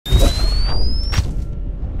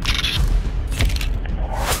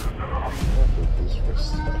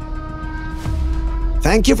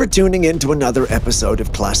Thank you for tuning in to another episode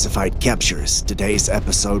of Classified Captures. Today's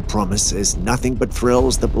episode promises nothing but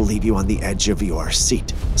thrills that will leave you on the edge of your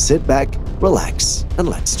seat. Sit back, relax, and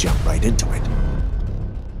let's jump right into it.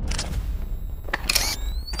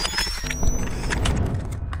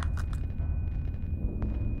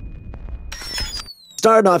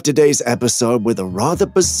 Start off today's episode with a rather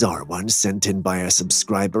bizarre one sent in by a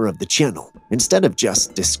subscriber of the channel. Instead of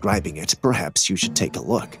just describing it, perhaps you should take a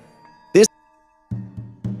look.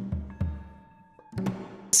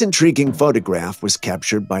 This intriguing photograph was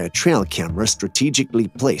captured by a trail camera strategically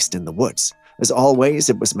placed in the woods. As always,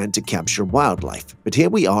 it was meant to capture wildlife, but here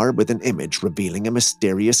we are with an image revealing a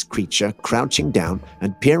mysterious creature crouching down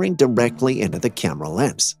and peering directly into the camera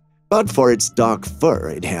lens. But for its dark fur,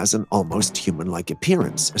 it has an almost human-like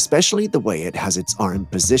appearance, especially the way it has its arm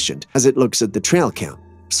positioned as it looks at the trail cam.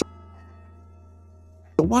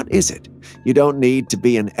 So what is it? You don't need to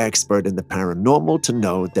be an expert in the paranormal to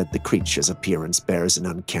know that the creature's appearance bears an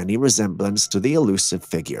uncanny resemblance to the elusive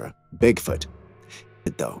figure, Bigfoot.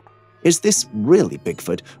 Though, is this really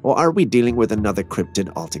Bigfoot, or are we dealing with another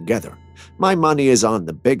cryptid altogether? My money is on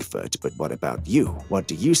the Bigfoot, but what about you? What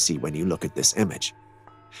do you see when you look at this image?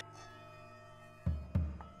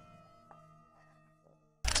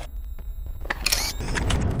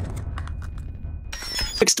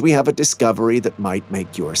 Next, we have a discovery that might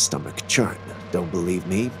make your stomach churn. Don't believe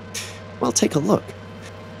me? Well, take a look.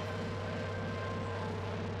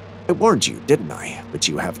 I warned you, didn't I? But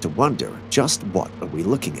you have to wonder, just what are we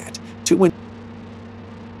looking at? Two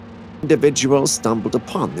individuals stumbled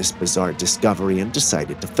upon this bizarre discovery and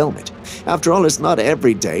decided to film it. After all, it's not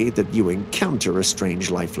every day that you encounter a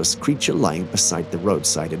strange lifeless creature lying beside the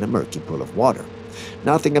roadside in a murky pool of water.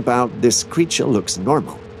 Nothing about this creature looks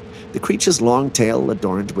normal. The creature's long tail,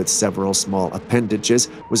 adorned with several small appendages,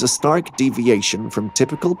 was a stark deviation from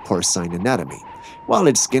typical porcine anatomy. While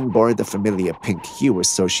its skin bore the familiar pink hue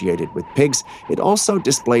associated with pigs, it also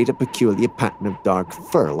displayed a peculiar pattern of dark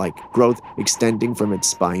fur-like growth extending from its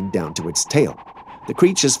spine down to its tail. The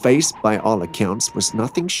creature's face, by all accounts, was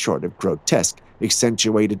nothing short of grotesque,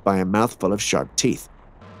 accentuated by a mouthful of sharp teeth.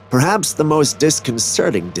 Perhaps the most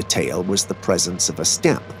disconcerting detail was the presence of a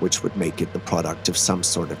stamp, which would make it the product of some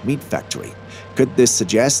sort of meat factory. Could this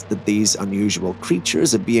suggest that these unusual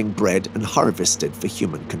creatures are being bred and harvested for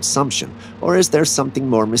human consumption, or is there something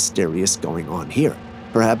more mysterious going on here?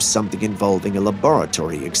 Perhaps something involving a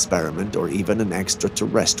laboratory experiment or even an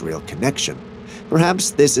extraterrestrial connection.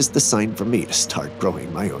 Perhaps this is the sign for me to start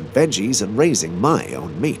growing my own veggies and raising my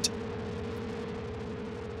own meat.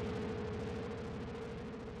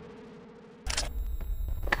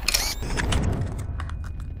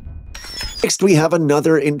 Next, we have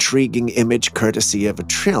another intriguing image courtesy of a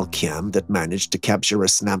trail cam that managed to capture a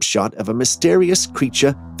snapshot of a mysterious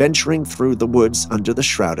creature venturing through the woods under the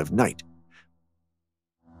shroud of night.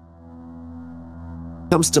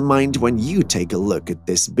 Comes to mind when you take a look at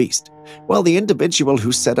this beast? Well, the individual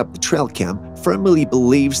who set up the trail cam firmly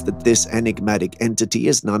believes that this enigmatic entity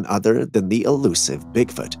is none other than the elusive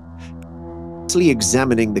Bigfoot.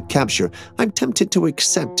 Examining the capture, I'm tempted to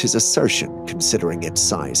accept his assertion, considering its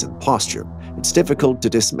size and posture. It's difficult to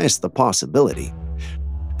dismiss the possibility.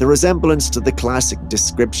 The resemblance to the classic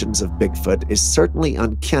descriptions of Bigfoot is certainly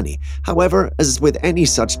uncanny. However, as with any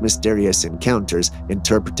such mysterious encounters,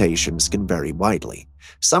 interpretations can vary widely.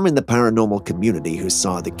 Some in the paranormal community who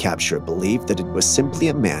saw the capture believe that it was simply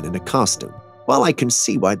a man in a costume. While I can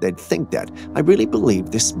see why they'd think that, I really believe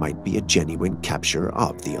this might be a genuine capture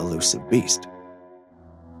of the elusive beast.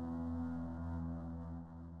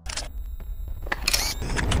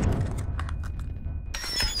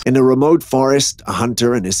 In a remote forest, a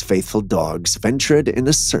hunter and his faithful dogs ventured in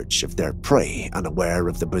a search of their prey, unaware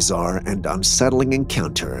of the bizarre and unsettling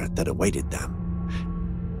encounter that awaited them.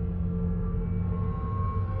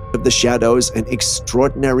 Of the shadows, an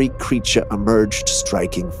extraordinary creature emerged,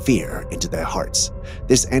 striking fear into their hearts.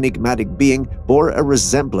 This enigmatic being bore a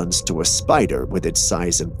resemblance to a spider with its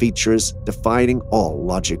size and features, defying all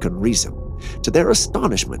logic and reason. To their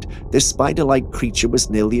astonishment, this spider-like creature was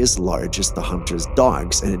nearly as large as the hunter's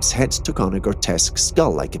dogs, and its head took on a grotesque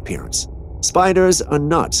skull-like appearance. Spiders are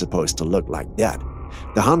not supposed to look like that.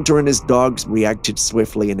 The hunter and his dogs reacted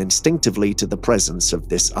swiftly and instinctively to the presence of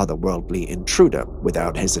this otherworldly intruder.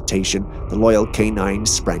 Without hesitation, the loyal canine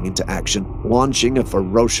sprang into action, launching a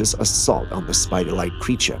ferocious assault on the spider-like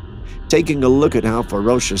creature. Taking a look at how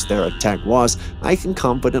ferocious their attack was, I can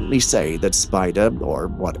confidently say that Spider, or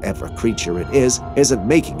whatever creature it is, isn't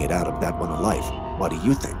making it out of that one alive. What do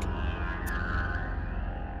you think?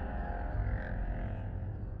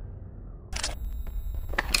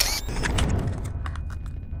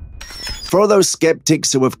 For those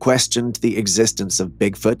skeptics who have questioned the existence of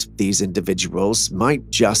Bigfoot, these individuals might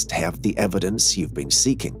just have the evidence you've been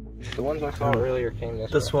seeking. The ones I saw earlier came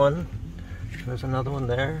this one. There's another one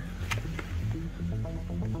there.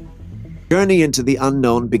 Journey into the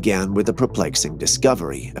unknown began with a perplexing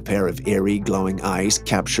discovery, a pair of eerie, glowing eyes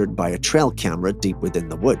captured by a trail camera deep within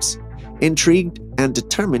the woods. Intrigued and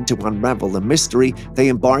determined to unravel the mystery, they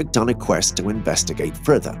embarked on a quest to investigate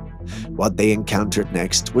further. What they encountered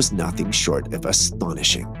next was nothing short of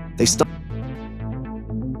astonishing. They stumbled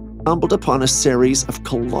upon a series of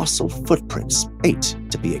colossal footprints, 8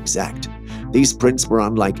 to be exact. These prints were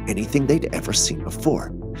unlike anything they'd ever seen before.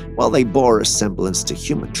 While they bore a semblance to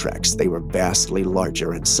human tracks, they were vastly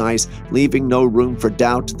larger in size, leaving no room for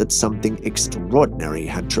doubt that something extraordinary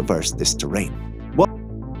had traversed this terrain.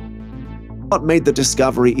 What made the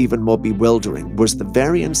discovery even more bewildering was the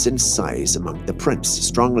variance in size among the prints,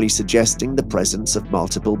 strongly suggesting the presence of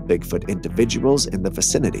multiple Bigfoot individuals in the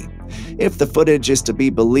vicinity. If the footage is to be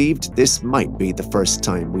believed, this might be the first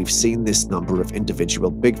time we've seen this number of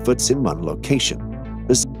individual Bigfoots in one location.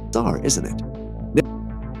 Bizarre, isn't it?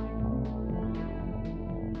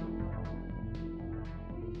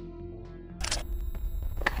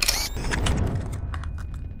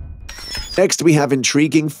 Next, we have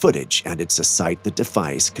intriguing footage, and it's a sight that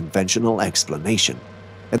defies conventional explanation.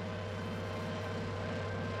 In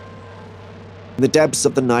the depths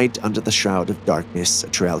of the night, under the shroud of darkness, a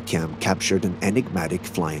Trailcam captured an enigmatic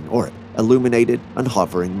flying orb, illuminated and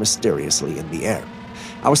hovering mysteriously in the air.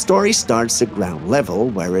 Our story starts at ground level,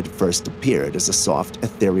 where it first appeared as a soft,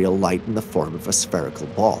 ethereal light in the form of a spherical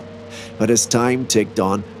ball. But as time ticked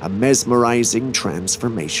on, a mesmerizing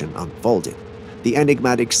transformation unfolded. The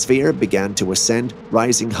enigmatic sphere began to ascend,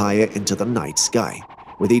 rising higher into the night sky.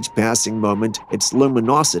 With each passing moment, its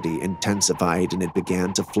luminosity intensified and it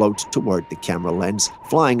began to float toward the camera lens,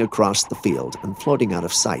 flying across the field and floating out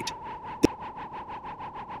of sight.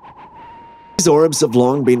 These orbs have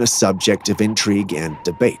long been a subject of intrigue and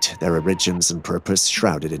debate, their origins and purpose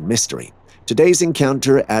shrouded in mystery. Today's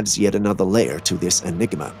encounter adds yet another layer to this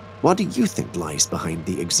enigma. What do you think lies behind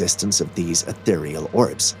the existence of these ethereal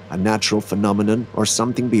orbs? A natural phenomenon or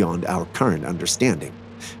something beyond our current understanding?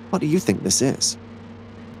 What do you think this is?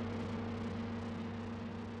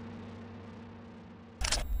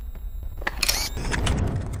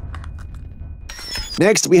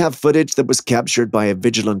 Next, we have footage that was captured by a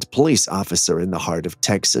vigilant police officer in the heart of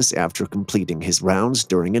Texas after completing his rounds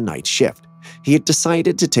during a night shift. He had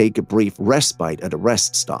decided to take a brief respite at a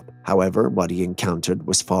rest stop. However, what he encountered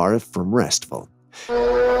was far from restful.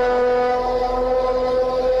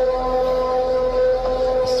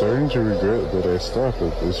 Starting to regret that I stopped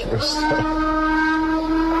at this rest stop.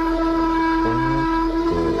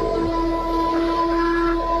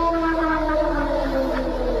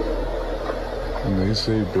 And they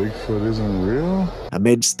say Bigfoot isn't real?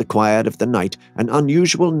 Amidst the quiet of the night, an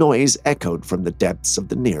unusual noise echoed from the depths of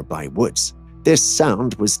the nearby woods. This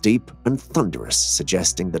sound was deep and thunderous,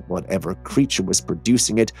 suggesting that whatever creature was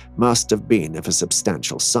producing it must have been of a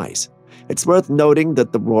substantial size. It's worth noting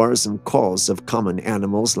that the roars and calls of common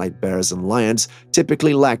animals like bears and lions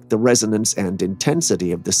typically lack the resonance and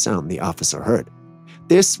intensity of the sound the officer heard.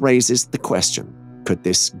 This raises the question: could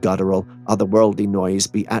this guttural, otherworldly noise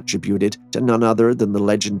be attributed to none other than the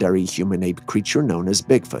legendary human-ape creature known as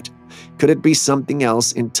Bigfoot? Could it be something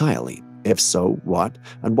else entirely? If so, what?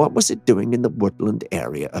 And what was it doing in the woodland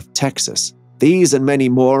area of Texas? These and many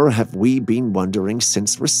more have we been wondering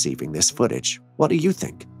since receiving this footage. What do you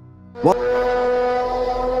think?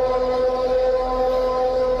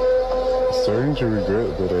 Starting to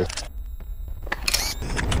regret that I...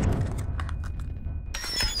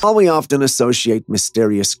 While we often associate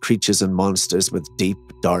mysterious creatures and monsters with deep,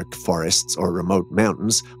 dark forests or remote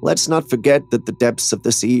mountains, let's not forget that the depths of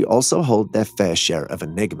the sea also hold their fair share of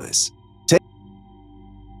enigmas.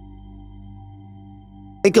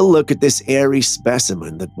 Take a look at this airy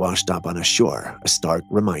specimen that washed up on a shore, a stark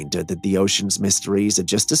reminder that the ocean's mysteries are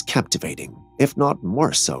just as captivating, if not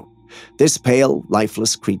more so. This pale,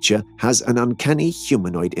 lifeless creature has an uncanny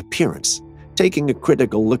humanoid appearance. Taking a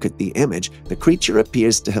critical look at the image, the creature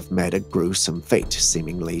appears to have met a gruesome fate,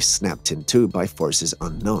 seemingly snapped in two by forces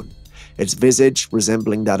unknown. Its visage,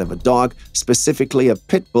 resembling that of a dog, specifically a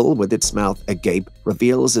pit bull with its mouth agape,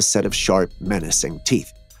 reveals a set of sharp, menacing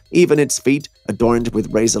teeth. Even its feet, adorned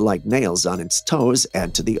with razor-like nails on its toes,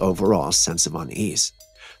 add to the overall sense of unease.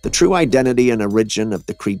 The true identity and origin of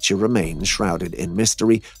the creature remain shrouded in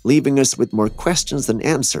mystery, leaving us with more questions than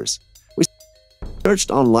answers. We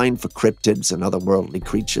Searched online for cryptids and otherworldly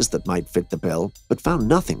creatures that might fit the bill, but found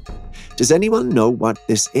nothing. Does anyone know what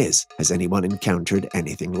this is? Has anyone encountered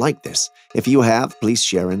anything like this? If you have, please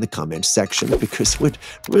share in the comments section because we'd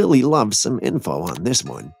really love some info on this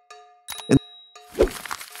one.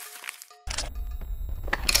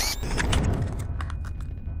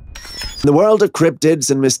 In the world of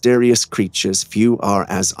cryptids and mysterious creatures, few are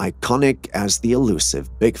as iconic as the elusive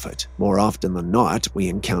Bigfoot. More often than not, we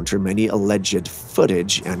encounter many alleged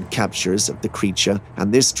footage and captures of the creature,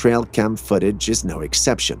 and this trail cam footage is no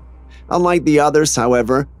exception. Unlike the others,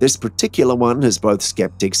 however, this particular one has both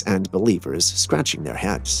skeptics and believers scratching their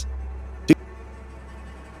heads. Do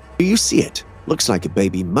you see it? Looks like a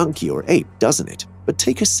baby monkey or ape, doesn't it? But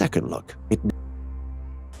take a second look. It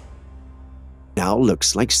now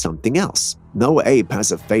looks like something else. No ape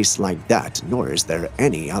has a face like that, nor is there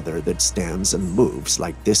any other that stands and moves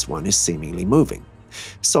like this one is seemingly moving.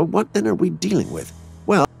 So what then are we dealing with?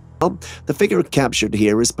 Well, the figure captured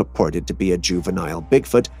here is purported to be a juvenile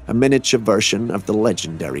Bigfoot, a miniature version of the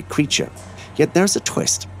legendary creature. Yet there's a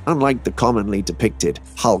twist. Unlike the commonly depicted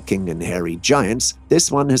hulking and hairy giants, this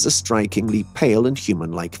one has a strikingly pale and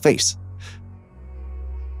human-like face.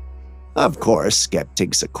 Of course,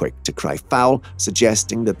 skeptics are quick to cry foul,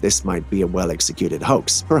 suggesting that this might be a well-executed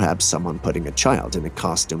hoax, perhaps someone putting a child in a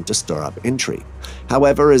costume to stir up intrigue.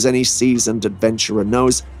 However, as any seasoned adventurer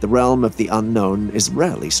knows, the realm of the unknown is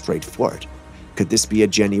rarely straightforward. Could this be a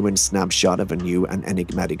genuine snapshot of a new and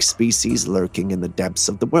enigmatic species lurking in the depths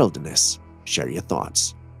of the wilderness? Share your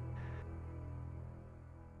thoughts.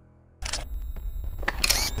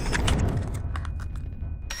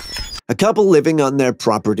 A couple living on their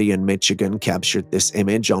property in Michigan captured this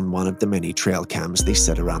image on one of the many trail cams they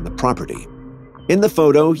set around the property. In the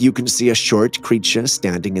photo, you can see a short creature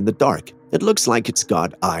standing in the dark. It looks like it's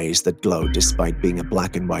got eyes that glow despite being a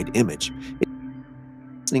black and white image. It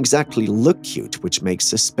doesn't exactly look cute, which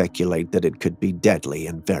makes us speculate that it could be deadly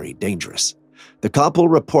and very dangerous. The couple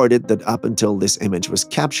reported that up until this image was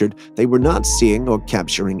captured, they were not seeing or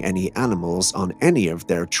capturing any animals on any of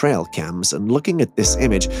their trail cams, and looking at this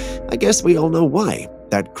image, I guess we all know why.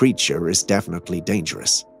 That creature is definitely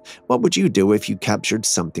dangerous. What would you do if you captured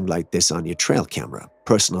something like this on your trail camera?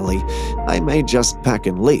 Personally, I may just pack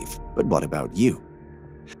and leave, but what about you?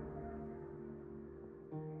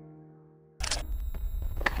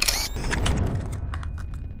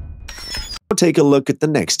 Take a look at the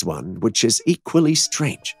next one, which is equally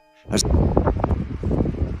strange.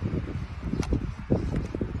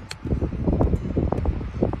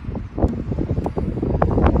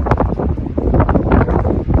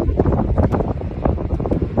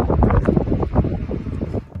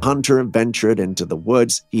 Hunter ventured into the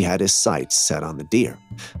woods, he had his sights set on the deer.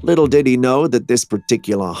 Little did he know that this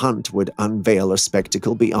particular hunt would unveil a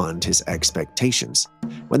spectacle beyond his expectations.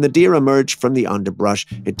 When the deer emerged from the underbrush,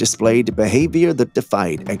 it displayed behavior that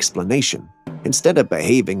defied explanation. Instead of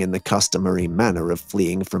behaving in the customary manner of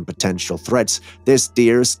fleeing from potential threats, this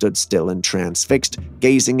deer stood still and transfixed,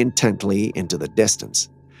 gazing intently into the distance.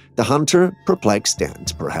 The hunter, perplexed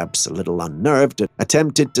and perhaps a little unnerved,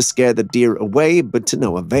 attempted to scare the deer away, but to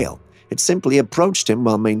no avail. It simply approached him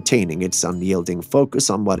while maintaining its unyielding focus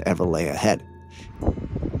on whatever lay ahead.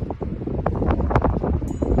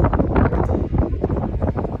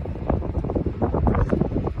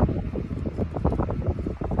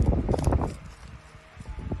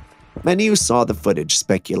 Many who saw the footage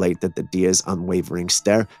speculate that the deer's unwavering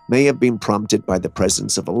stare may have been prompted by the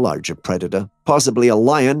presence of a larger predator, possibly a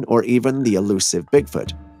lion or even the elusive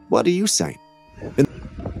Bigfoot. What do you say? In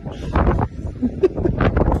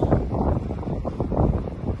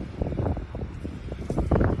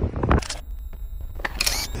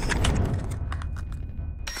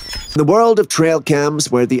the world of trail cams,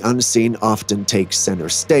 where the unseen often takes center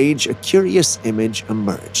stage, a curious image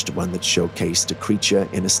emerged, one that showcased a creature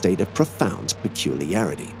in a state of profound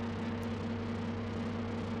peculiarity.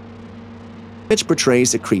 The image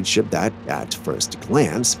portrays a creature that, at first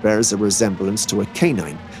glance, bears a resemblance to a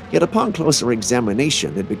canine, yet upon closer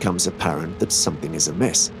examination it becomes apparent that something is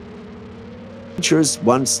amiss. The creature's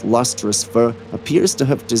once lustrous fur appears to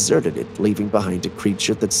have deserted it, leaving behind a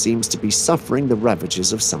creature that seems to be suffering the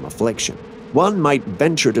ravages of some affliction. One might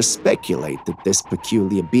venture to speculate that this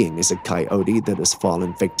peculiar being is a coyote that has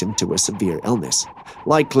fallen victim to a severe illness,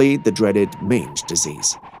 likely the dreaded mange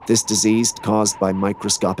disease. This disease, caused by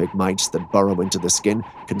microscopic mites that burrow into the skin,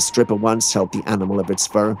 can strip a once healthy animal of its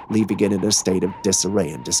fur, leaving it in a state of disarray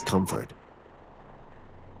and discomfort.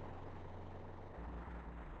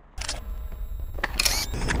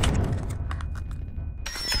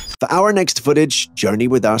 our next footage, journey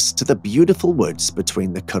with us to the beautiful woods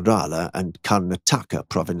between the Kerala and Karnataka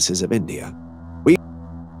provinces of India.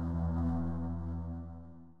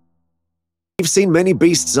 We've seen many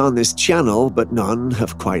beasts on this channel, but none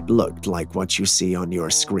have quite looked like what you see on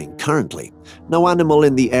your screen currently. No animal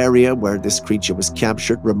in the area where this creature was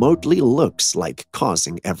captured remotely looks like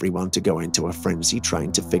causing everyone to go into a frenzy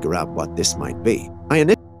trying to figure out what this might be. I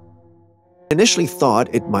initially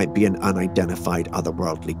thought it might be an unidentified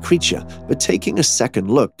otherworldly creature, but taking a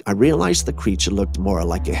second look, I realized the creature looked more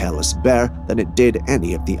like a hairless bear than it did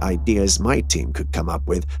any of the ideas my team could come up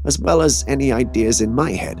with, as well as any ideas in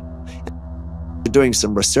my head. After doing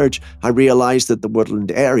some research, I realized that the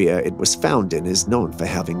woodland area it was found in is known for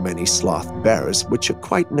having many sloth bears, which are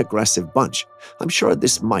quite an aggressive bunch. I'm sure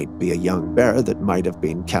this might be a young bear that might have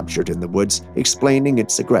been captured in the woods, explaining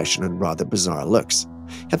its aggression and rather bizarre looks.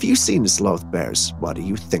 Have you seen sloth bears? What do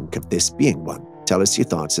you think of this being one? Tell us your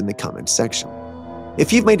thoughts in the comments section.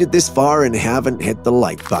 If you've made it this far and haven't hit the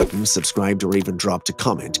like button, subscribed, or even dropped a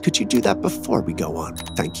comment, could you do that before we go on?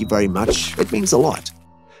 Thank you very much. It means a lot.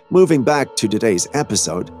 Moving back to today's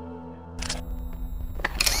episode,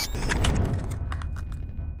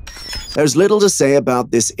 there's little to say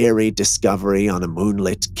about this eerie discovery on a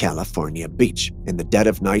moonlit California beach. In the dead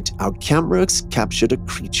of night, our cameras captured a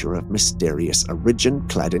creature of mysterious origin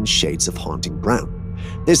clad in shades of haunting brown.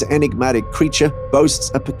 This enigmatic creature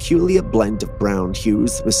boasts a peculiar blend of brown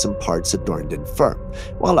hues with some parts adorned in fur,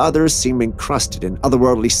 while others seem encrusted in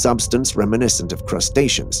otherworldly substance reminiscent of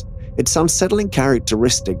crustaceans. Its unsettling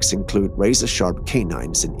characteristics include razor-sharp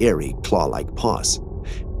canines and eerie, claw-like paws.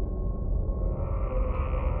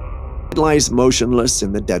 It lies motionless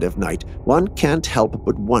in the dead of night. One can't help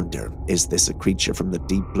but wonder, is this a creature from the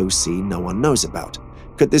deep blue sea no one knows about?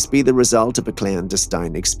 Could this be the result of a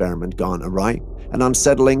clandestine experiment gone awry? An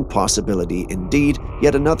unsettling possibility indeed,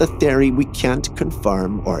 yet another theory we can't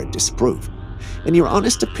confirm or disprove. In your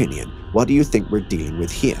honest opinion, what do you think we're dealing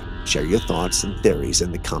with here? Share your thoughts and theories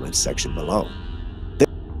in the comments section below.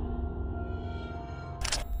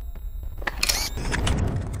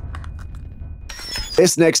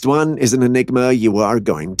 This next one is an enigma you are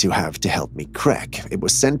going to have to help me crack. It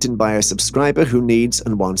was sent in by a subscriber who needs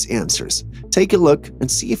and wants answers. Take a look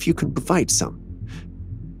and see if you can provide some.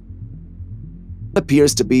 It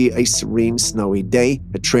appears to be a serene, snowy day.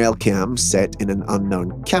 A trail cam set in an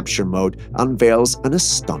unknown capture mode unveils an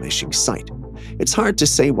astonishing sight. It's hard to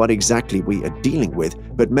say what exactly we are dealing with,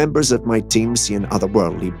 but members of my team see an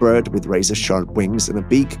otherworldly bird with razor-sharp wings and a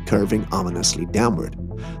beak curving ominously downward.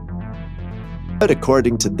 But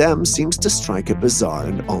according to them, seems to strike a bizarre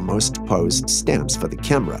and almost posed stance for the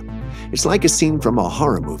camera. It's like a scene from a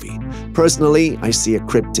horror movie. Personally, I see a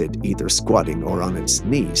cryptid either squatting or on its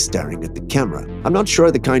knees staring at the camera. I'm not sure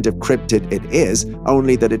the kind of cryptid it is,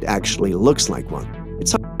 only that it actually looks like one.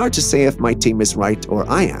 It's hard to say if my team is right or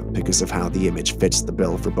I am because of how the image fits the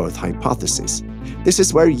bill for both hypotheses. This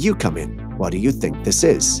is where you come in. What do you think this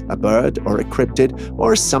is? A bird or a cryptid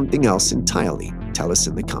or something else entirely? Tell us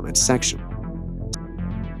in the comments section.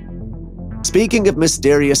 Speaking of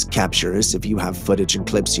mysterious captures, if you have footage and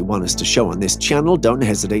clips you want us to show on this channel, don't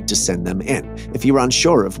hesitate to send them in. If you're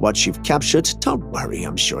unsure of what you've captured, don't worry,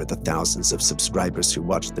 I'm sure the thousands of subscribers who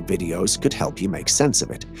watch the videos could help you make sense of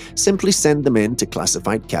it. Simply send them in to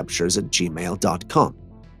classifiedcaptures@gmail.com.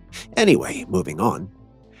 Anyway, moving on.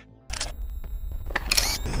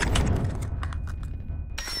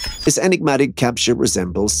 This enigmatic capture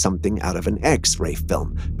resembles something out of an X-ray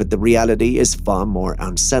film, but the reality is far more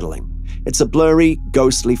unsettling. It's a blurry,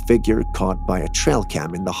 ghostly figure caught by a trail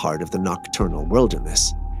cam in the heart of the nocturnal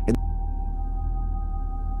wilderness. In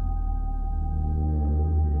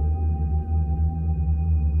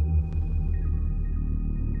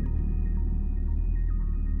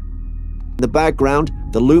the background,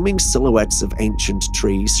 the looming silhouettes of ancient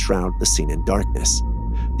trees shroud the scene in darkness.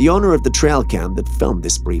 The owner of the trail cam that filmed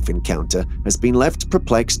this brief encounter has been left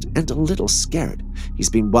perplexed and a little scared. He's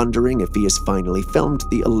been wondering if he has finally filmed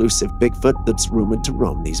the elusive Bigfoot that's rumored to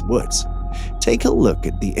roam these woods. Take a look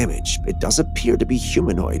at the image. It does appear to be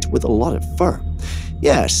humanoid with a lot of fur.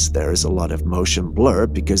 Yes, there is a lot of motion blur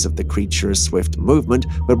because of the creature's swift movement,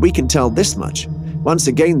 but we can tell this much. Once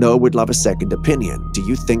again, though, we'd love a second opinion. Do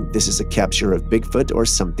you think this is a capture of Bigfoot or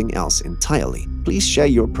something else entirely? Please share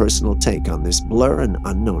your personal take on this blur and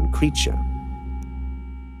unknown creature.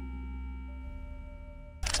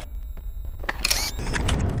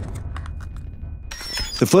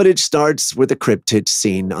 The footage starts with a cryptid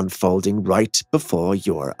scene unfolding right before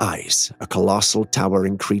your eyes. A colossal,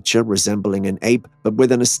 towering creature resembling an ape, but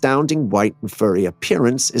with an astounding white and furry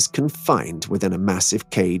appearance, is confined within a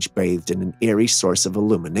massive cage bathed in an eerie source of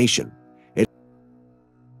illumination.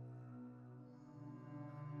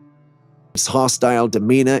 Its hostile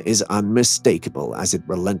demeanor is unmistakable as it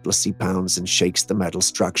relentlessly pounds and shakes the metal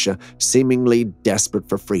structure, seemingly desperate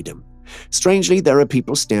for freedom. Strangely, there are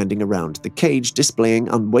people standing around the cage displaying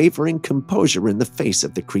unwavering composure in the face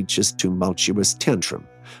of the creature's tumultuous tantrum.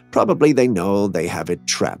 Probably they know they have it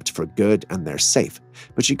trapped for good and they're safe.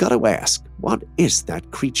 But you gotta ask, what is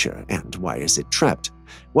that creature and why is it trapped?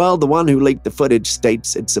 Well, the one who leaked the footage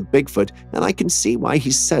states it's a Bigfoot, and I can see why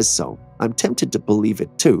he says so. I'm tempted to believe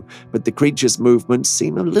it too, but the creature's movements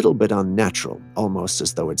seem a little bit unnatural, almost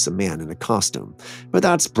as though it's a man in a costume. But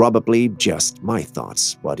that's probably just my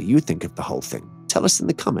thoughts. What do you think of the whole thing? Tell us in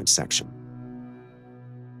the comments section.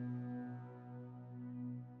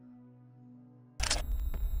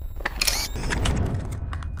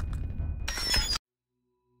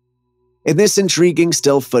 In this intriguing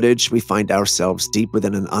still footage, we find ourselves deep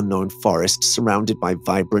within an unknown forest surrounded by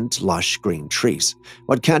vibrant, lush green trees.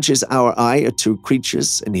 What catches our eye are two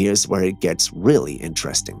creatures, and here's where it gets really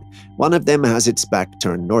interesting. One of them has its back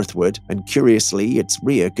turned northward, and curiously, its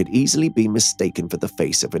rear could easily be mistaken for the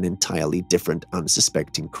face of an entirely different,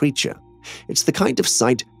 unsuspecting creature. It's the kind of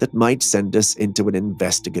sight that might send us into an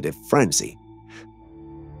investigative frenzy.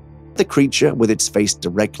 The creature, with its face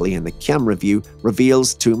directly in the camera view,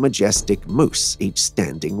 reveals two majestic moose, each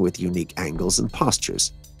standing with unique angles and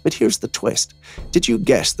postures. But here's the twist. Did you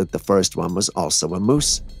guess that the first one was also a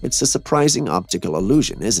moose? It's a surprising optical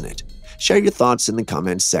illusion, isn't it? Share your thoughts in the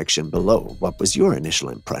comments section below. What was your initial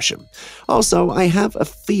impression? Also, I have a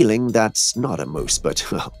feeling that's not a moose, but,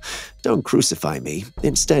 well, don't crucify me.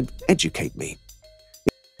 Instead, educate me.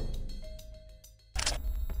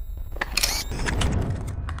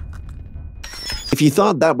 If you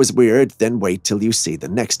thought that was weird, then wait till you see the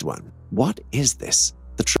next one. What is this?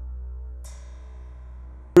 The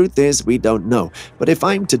truth is, we don't know, but if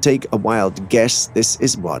I'm to take a wild guess, this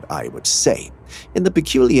is what I would say. In the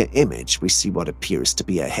peculiar image, we see what appears to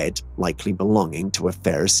be a head, likely belonging to a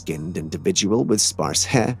fair-skinned individual with sparse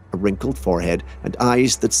hair, a wrinkled forehead, and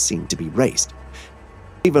eyes that seem to be raised.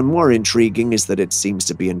 Even more intriguing is that it seems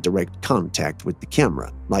to be in direct contact with the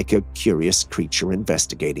camera, like a curious creature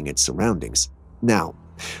investigating its surroundings. Now,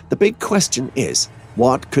 the big question is,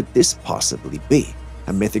 what could this possibly be?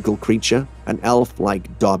 A mythical creature? An elf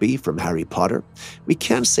like Dobby from Harry Potter? We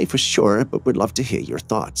can't say for sure, but we'd love to hear your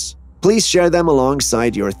thoughts. Please share them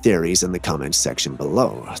alongside your theories in the comments section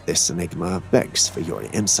below. This enigma begs for your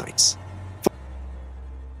insights.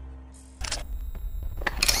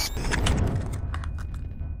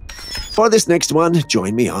 For this next one,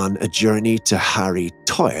 join me on a journey to Hari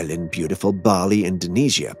Toil in beautiful Bali,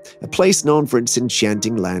 Indonesia, a place known for its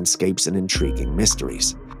enchanting landscapes and intriguing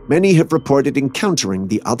mysteries. Many have reported encountering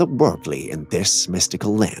the otherworldly in this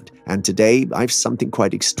mystical land, and today I've something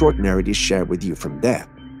quite extraordinary to share with you from there.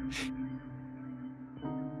 In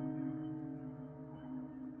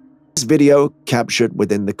this video, captured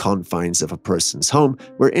within the confines of a person's home,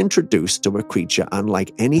 we're introduced to a creature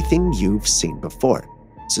unlike anything you've seen before.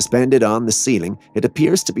 Suspended on the ceiling, it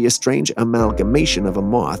appears to be a strange amalgamation of a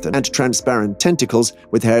moth and transparent tentacles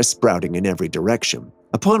with hair sprouting in every direction.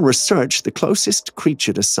 Upon research, the closest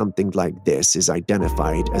creature to something like this is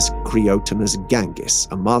identified as Criotinus gangus,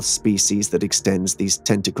 a moth species that extends these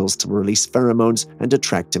tentacles to release pheromones and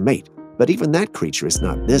attract a mate. But even that creature is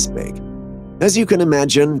not this big. As you can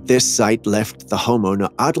imagine, this sight left the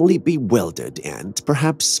homeowner utterly bewildered and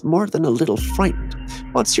perhaps more than a little frightened.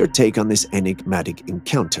 What's your take on this enigmatic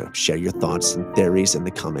encounter? Share your thoughts and theories in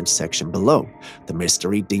the comments section below. The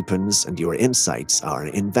mystery deepens and your insights are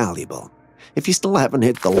invaluable. If you still haven't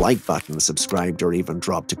hit the like button, subscribed, or even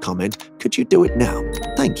dropped a comment, could you do it now?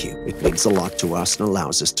 Thank you. It means a lot to us and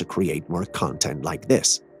allows us to create more content like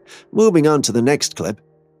this. Moving on to the next clip.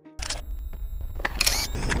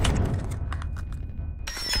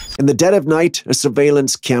 In the dead of night, a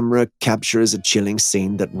surveillance camera captures a chilling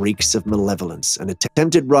scene that reeks of malevolence, an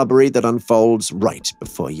attempted robbery that unfolds right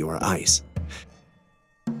before your eyes.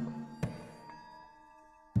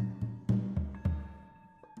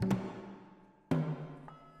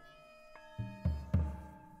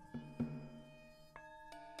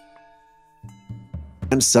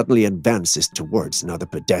 And suddenly advances towards another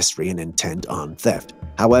pedestrian intent on theft.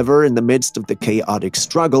 However, in the midst of the chaotic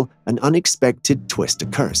struggle, an unexpected twist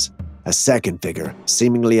occurs. A second figure,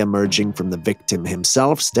 seemingly emerging from the victim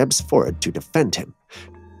himself, steps forward to defend him.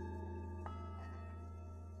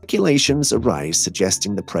 Speculations arise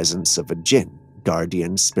suggesting the presence of a jinn,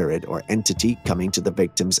 guardian, spirit, or entity coming to the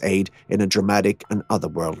victim's aid in a dramatic and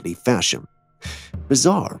otherworldly fashion.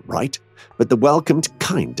 Bizarre, right? But the welcomed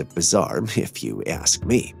kind of bizarre, if you ask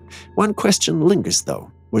me. One question lingers,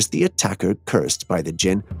 though. Was the attacker cursed by the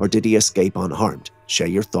jinn, or did he escape unharmed? Share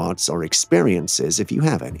your thoughts or experiences if you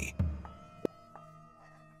have any.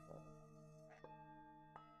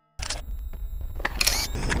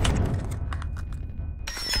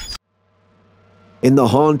 In the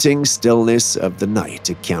haunting stillness of the night,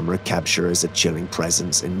 a camera captures a chilling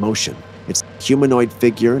presence in motion. Its humanoid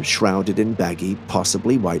figure shrouded in baggy,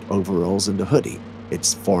 possibly white overalls and a hoodie.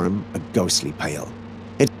 Its form a ghostly pale.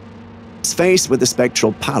 Its face, with a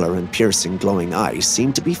spectral pallor and piercing glowing eyes,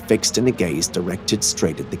 seemed to be fixed in a gaze directed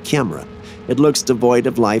straight at the camera. It looks devoid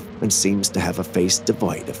of life and seems to have a face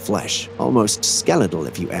devoid of flesh, almost skeletal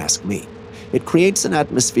if you ask me. It creates an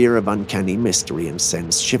atmosphere of uncanny mystery and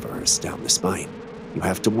sends shivers down the spine. You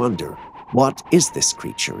have to wonder, what is this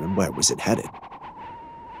creature and where was it headed?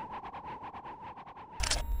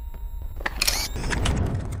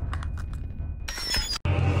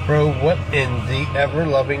 Bro, what in the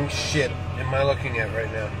ever-loving shit am I looking at right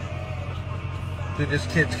now? Dude, this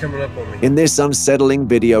kid's coming up on me. In this unsettling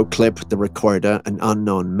video clip, the recorder, an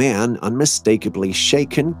unknown man, unmistakably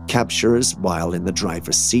shaken, captures, while in the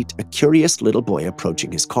driver's seat, a curious little boy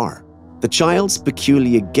approaching his car. The child's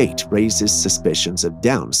peculiar gait raises suspicions of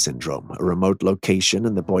Down syndrome. A remote location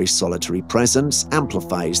and the boy's solitary presence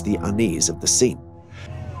amplifies the unease of the scene.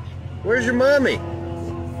 Where's your mommy?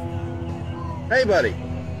 Hey, buddy.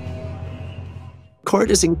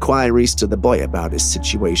 Recorder's inquiries to the boy about his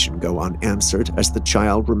situation go unanswered as the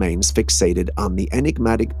child remains fixated on the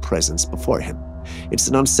enigmatic presence before him. It's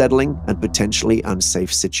an unsettling and potentially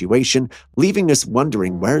unsafe situation, leaving us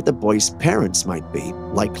wondering where the boy's parents might be,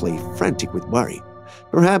 likely frantic with worry.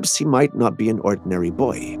 Perhaps he might not be an ordinary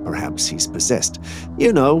boy. Perhaps he's possessed.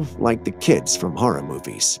 You know, like the kids from horror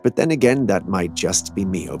movies. But then again, that might just be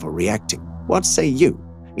me overreacting. What say you?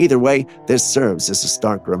 Either way, this serves as a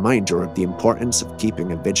stark reminder of the importance of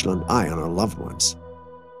keeping a vigilant eye on our loved ones.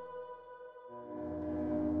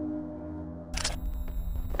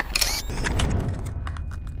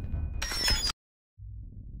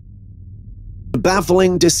 The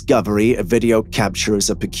baffling discovery, a video captures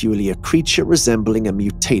a peculiar creature resembling a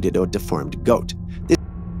mutated or deformed goat. This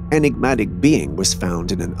enigmatic being was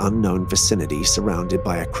found in an unknown vicinity surrounded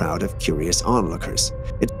by a crowd of curious onlookers.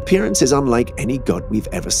 Its appearance is unlike any goat we've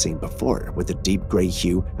ever seen before, with a deep gray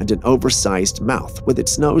hue and an oversized mouth with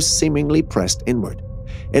its nose seemingly pressed inward.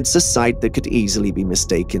 It's a sight that could easily be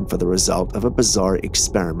mistaken for the result of a bizarre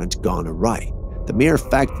experiment gone awry. The mere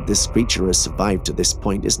fact that this creature has survived to this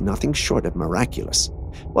point is nothing short of miraculous.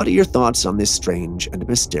 What are your thoughts on this strange and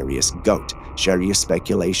mysterious goat? Share your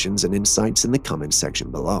speculations and insights in the comment section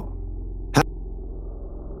below.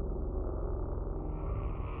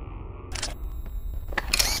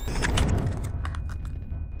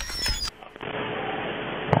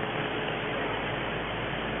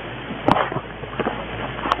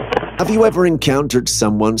 Have you ever encountered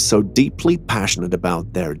someone so deeply passionate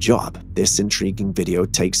about their job? This intriguing video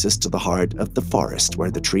takes us to the heart of the forest, where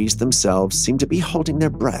the trees themselves seem to be holding their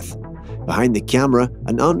breath. Behind the camera,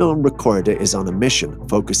 an unknown recorder is on a mission,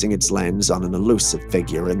 focusing its lens on an elusive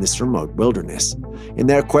figure in this remote wilderness. In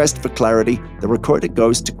their quest for clarity, the recorder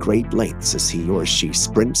goes to great lengths as he or she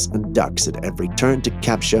sprints and ducks at every turn to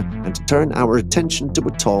capture and to turn our attention to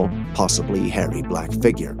a tall, possibly hairy black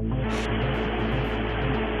figure.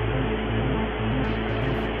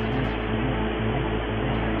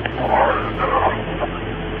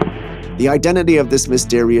 The identity of this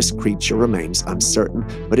mysterious creature remains uncertain,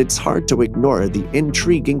 but it's hard to ignore the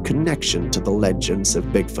intriguing connection to the legends of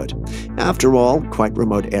Bigfoot. After all, quite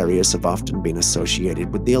remote areas have often been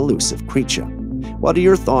associated with the elusive creature. What are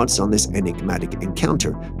your thoughts on this enigmatic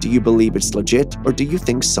encounter? Do you believe it's legit, or do you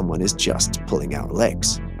think someone is just pulling our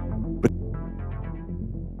legs?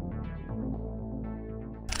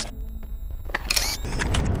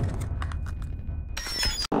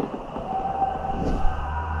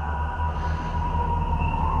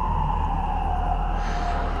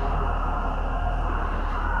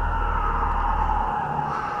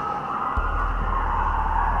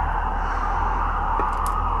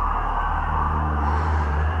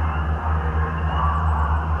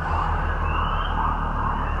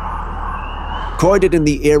 Recorded in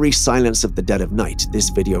the eerie silence of the dead of night, this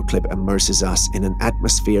video clip immerses us in an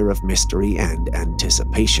atmosphere of mystery and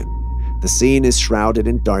anticipation. The scene is shrouded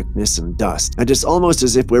in darkness and dust, and it's almost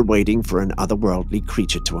as if we're waiting for an otherworldly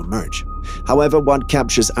creature to emerge. However, what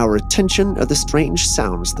captures our attention are the strange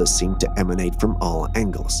sounds that seem to emanate from all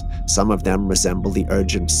angles. Some of them resemble the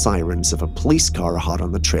urgent sirens of a police car hot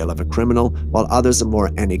on the trail of a criminal, while others are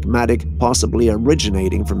more enigmatic, possibly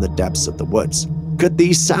originating from the depths of the woods. Could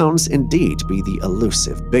these sounds indeed be the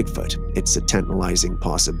elusive Bigfoot? It's a tantalizing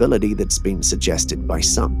possibility that's been suggested by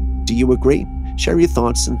some. Do you agree? Share your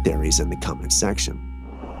thoughts and theories in the comment section.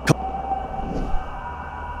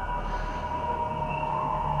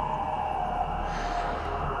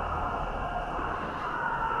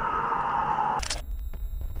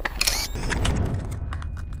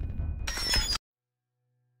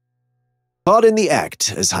 Caught in the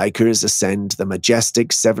act as hikers ascend the majestic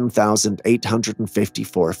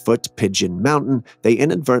 7,854-foot Pigeon Mountain, they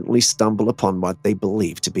inadvertently stumble upon what they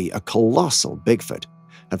believe to be a colossal Bigfoot.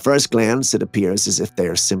 At first glance, it appears as if they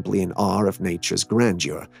are simply in awe of nature's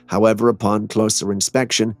grandeur. However, upon closer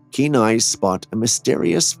inspection, keen eyes spot a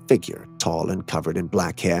mysterious figure, tall and covered in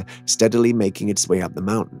black hair, steadily making its way up the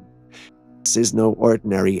mountain. This is no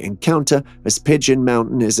ordinary encounter, as Pigeon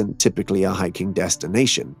Mountain isn't typically a hiking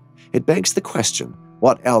destination. It begs the question,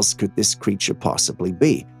 what else could this creature possibly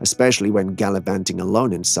be, especially when gallivanting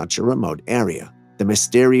alone in such a remote area? The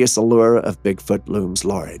mysterious allure of Bigfoot looms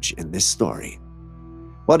large in this story.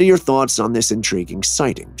 What are your thoughts on this intriguing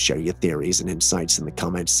sighting? Share your theories and insights in the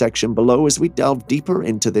comments section below as we delve deeper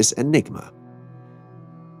into this enigma.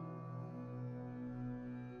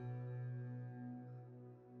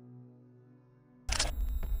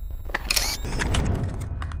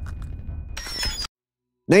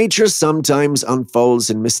 Nature sometimes unfolds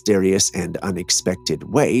in mysterious and unexpected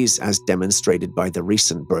ways, as demonstrated by the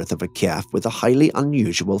recent birth of a calf with a highly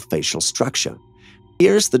unusual facial structure. It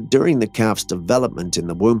appears that during the calf's development in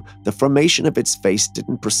the womb, the formation of its face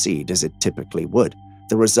didn't proceed as it typically would.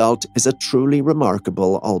 The result is a truly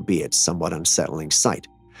remarkable, albeit somewhat unsettling sight.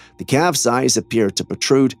 The calf's eyes appear to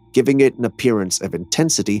protrude, giving it an appearance of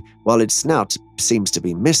intensity, while its snout seems to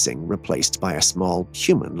be missing, replaced by a small,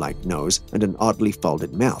 human-like nose and an oddly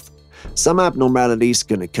folded mouth. Some abnormalities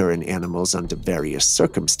can occur in animals under various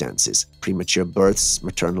circumstances. Premature births,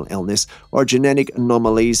 maternal illness, or genetic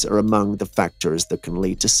anomalies are among the factors that can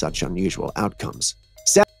lead to such unusual outcomes.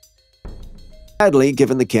 Sadly,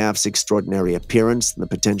 given the calf's extraordinary appearance and the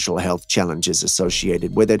potential health challenges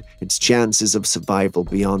associated with it, its chances of survival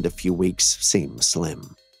beyond a few weeks seem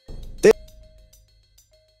slim.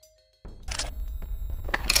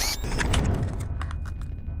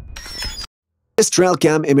 This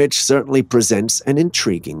Trailcam image certainly presents an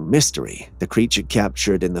intriguing mystery. The creature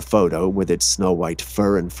captured in the photo, with its snow-white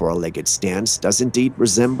fur and four-legged stance, does indeed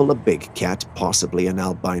resemble a big cat, possibly an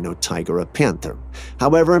albino tiger or panther.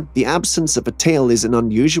 However, the absence of a tail is an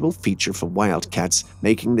unusual feature for wildcats,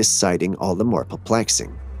 making this sighting all the more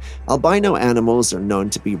perplexing. Albino animals are known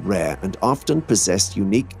to be rare and often possess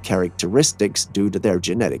unique characteristics due to their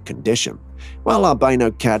genetic condition. While albino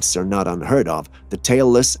cats are not unheard of, the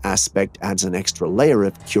tailless aspect adds an extra layer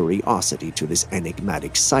of curiosity to this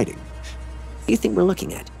enigmatic sighting. What do you think we're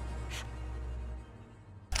looking at?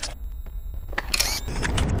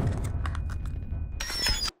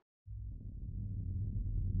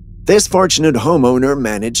 This fortunate homeowner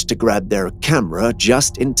managed to grab their camera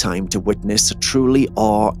just in time to witness a truly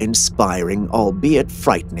awe-inspiring, albeit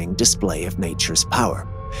frightening, display of nature's power.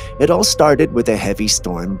 It all started with a heavy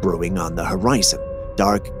storm brewing on the horizon.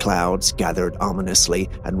 Dark clouds gathered ominously,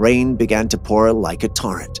 and rain began to pour like a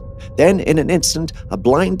torrent. Then, in an instant, a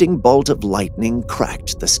blinding bolt of lightning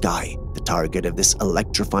cracked the sky. The target of this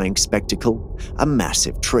electrifying spectacle, a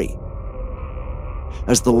massive tree.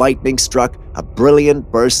 As the lightning struck, a brilliant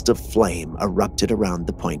burst of flame erupted around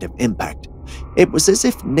the point of impact. It was as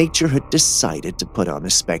if nature had decided to put on a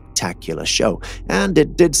spectacular show, and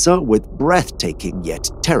it did so with breathtaking yet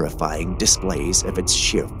terrifying displays of its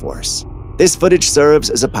sheer force. This footage serves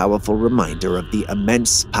as a powerful reminder of the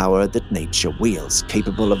immense power that nature wields,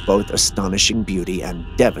 capable of both astonishing beauty and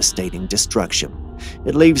devastating destruction.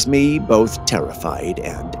 It leaves me both terrified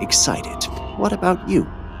and excited. What about you?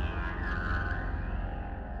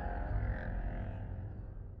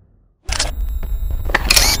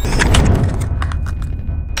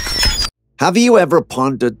 Have you ever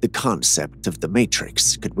pondered the concept of the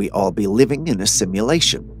Matrix? Could we all be living in a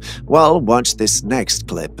simulation? Well, watch this next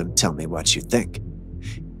clip and tell me what you think.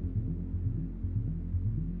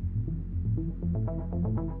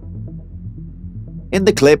 In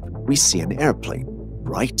the clip, we see an airplane,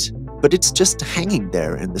 right? but it's just hanging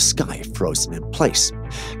there in the sky, frozen in place.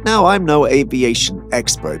 Now, I'm no aviation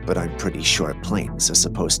expert, but I'm pretty sure planes are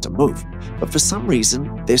supposed to move. But for some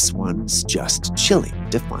reason, this one's just chilling,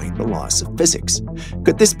 defying the laws of physics.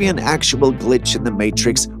 Could this be an actual glitch in the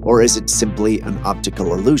Matrix, or is it simply an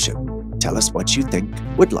optical illusion? Tell us what you think.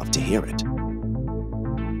 We'd love to hear it.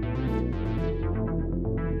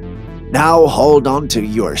 Now hold on to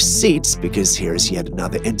your seats, because here's yet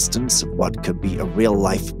another instance of what could be a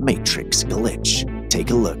real-life Matrix glitch. Take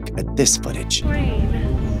a look at this footage. Plane.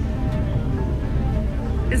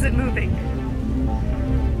 Is it moving?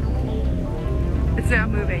 It's not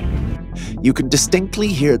moving. You can distinctly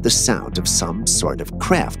hear the sound of some sort of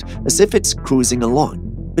craft, as if it's cruising along.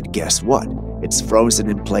 But guess what? It's frozen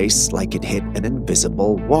in place like it hit an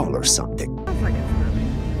invisible wall or something. Sounds like it's moving.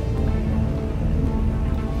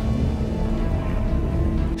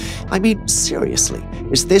 I mean, seriously,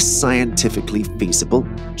 is this scientifically feasible?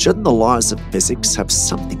 Shouldn't the laws of physics have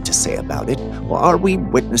something to say about it? Or are we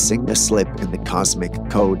witnessing a slip in the cosmic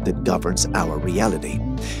code that governs our reality?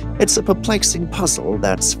 It's a perplexing puzzle,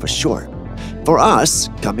 that's for sure. For us,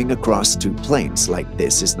 coming across two planes like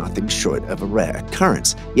this is nothing short of a rare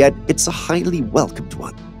occurrence, yet it's a highly welcomed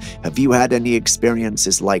one. Have you had any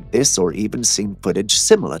experiences like this, or even seen footage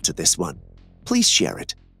similar to this one? Please share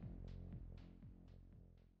it.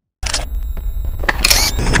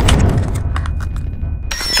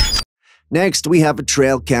 Next, we have a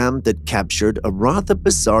trail cam that captured a rather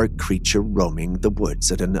bizarre creature roaming the woods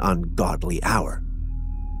at an ungodly hour.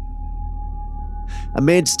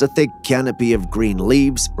 Amidst a thick canopy of green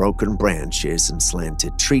leaves, broken branches, and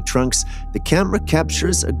slanted tree trunks, the camera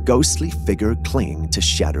captures a ghostly figure clinging to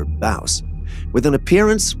shattered boughs. With an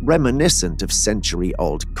appearance reminiscent of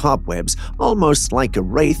century-old cobwebs, almost like a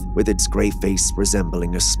wraith with its gray face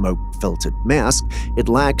resembling a smoke-filtered mask, it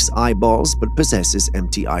lacks eyeballs but possesses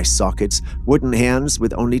empty eye sockets, wooden hands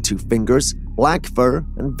with only 2 fingers, black fur,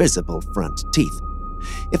 and visible front teeth.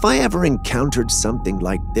 If I ever encountered something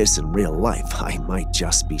like this in real life, I might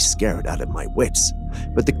just be scared out of my wits.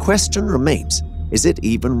 But the question remains, is it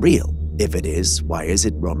even real? If it is, why is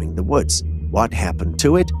it roaming the woods? What happened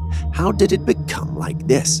to it? How did it become like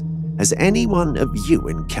this? Has any one of you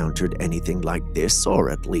encountered anything like this, or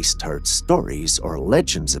at least heard stories or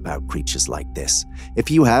legends about creatures like this?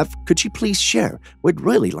 If you have, could you please share? We'd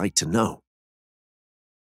really like to know.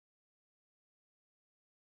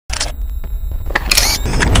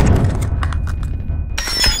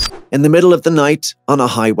 In the middle of the night, on a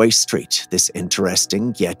highway street, this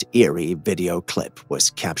interesting yet eerie video clip was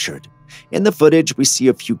captured. In the footage, we see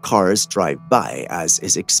a few cars drive by, as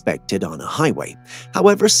is expected on a highway.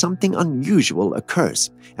 However, something unusual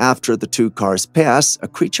occurs. After the 2 cars pass, a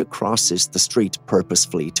creature crosses the street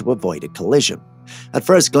purposefully to avoid a collision. At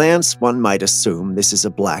first glance, one might assume this is a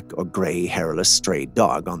black or gray hairless stray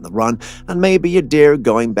dog on the run, and maybe a deer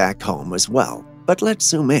going back home as well. But let's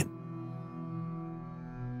zoom in.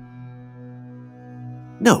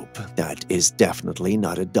 Nope, that is definitely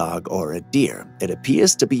not a dog or a deer. It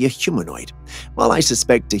appears to be a humanoid. While I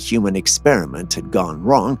suspect a human experiment had gone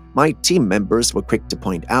wrong, my team members were quick to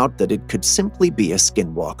point out that it could simply be a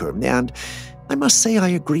skinwalker, and I must say I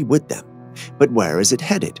agree with them. But where is it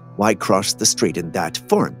headed? Why cross the street in that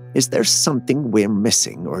form? Is there something we're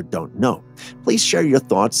missing or don't know? Please share your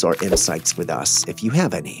thoughts or insights with us if you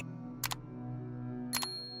have any.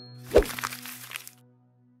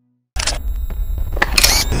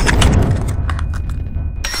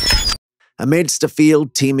 Amidst a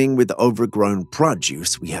field teeming with overgrown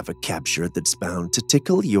produce, we have a capture that's bound to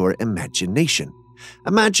tickle your imagination.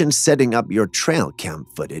 Imagine setting up your trail cam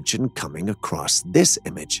footage and coming across this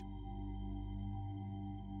image.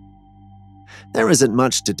 There isn't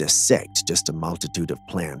much to dissect, just a multitude of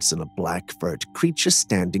plants and a black-furred creature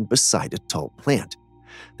standing beside a tall plant.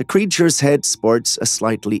 The creature's head sports a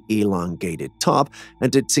slightly elongated top,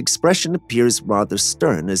 and its expression appears rather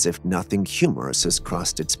stern, as if nothing humorous has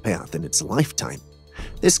crossed its path in its lifetime.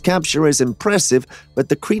 This capture is impressive, but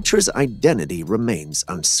the creature's identity remains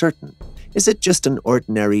uncertain. Is it just an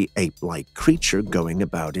ordinary ape-like creature going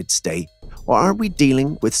about its day, or are we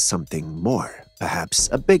dealing with something more, perhaps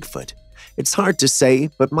a Bigfoot? It's hard to say,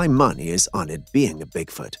 but my money is on it being a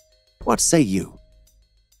Bigfoot. What say you?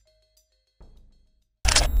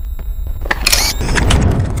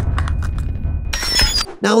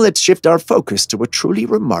 Now let's shift our focus to a truly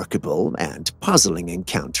remarkable and puzzling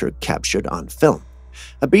encounter captured on film.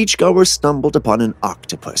 A beachgoer stumbled upon an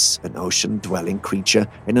octopus, an ocean-dwelling creature,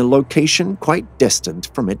 in a location quite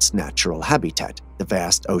distant from its natural habitat, the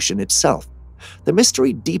vast ocean itself. The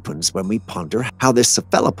mystery deepens when we ponder how this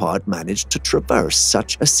cephalopod managed to traverse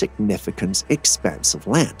such a significant expanse of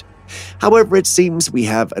land. However, it seems we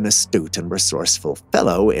have an astute and resourceful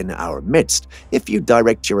fellow in our midst. If you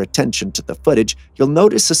direct your attention to the footage, you'll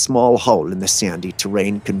notice a small hole in the sandy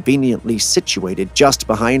terrain conveniently situated just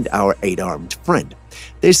behind our 8-armed friend.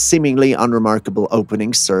 This seemingly unremarkable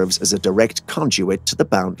opening serves as a direct conduit to the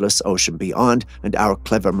boundless ocean beyond, and our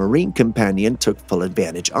clever marine companion took full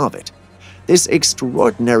advantage of it. This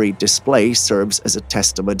extraordinary display serves as a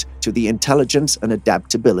testament to the intelligence and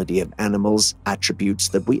adaptability of animals, attributes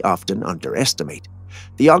that we often underestimate.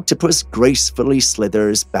 The octopus gracefully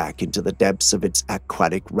slithers back into the depths of its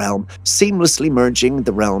aquatic realm, seamlessly merging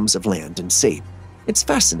the realms of land and sea. It's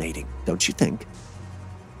fascinating, don't you think?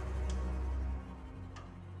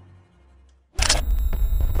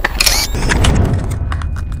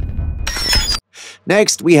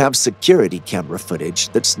 Next, we have security camera footage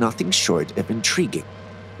that's nothing short of intriguing.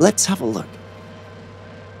 Let's have a look.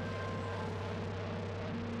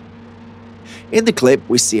 In the clip,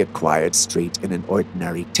 we see a quiet street in an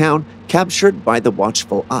ordinary town captured by the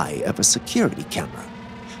watchful eye of a security camera.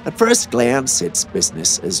 At first glance, it's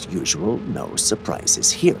business as usual, no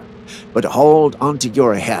surprises here. But hold onto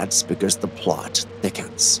your hats because the plot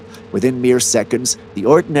thickens. Within mere seconds, the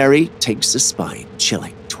ordinary takes a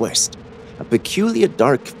spine-chilling twist. A peculiar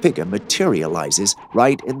dark figure materializes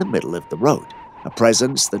right in the middle of the road, a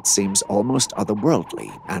presence that seems almost otherworldly,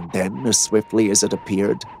 and then, as swiftly as it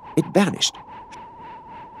appeared, it vanished.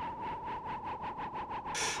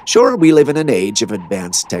 Sure, we live in an age of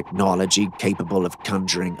advanced technology capable of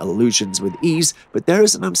conjuring illusions with ease, but there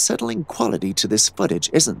is an unsettling quality to this footage,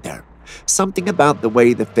 isn't there? Something about the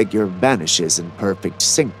way the figure vanishes in perfect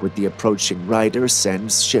sync with the approaching rider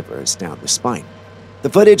sends shivers down the spine. The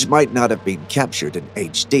footage might not have been captured in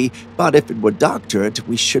HD, but if it were doctored,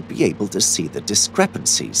 we should be able to see the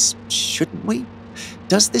discrepancies, shouldn't we?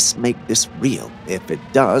 Does this make this real? If it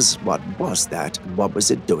does, what was that, and what was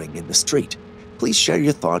it doing in the street? Please share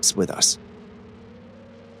your thoughts with us.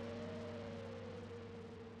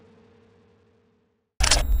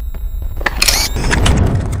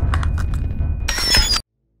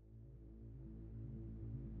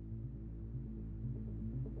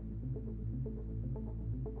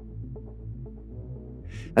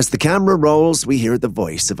 As the camera rolls, we hear the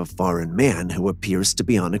voice of a foreign man who appears to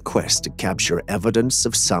be on a quest to capture evidence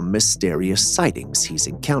of some mysterious sightings he's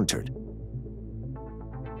encountered.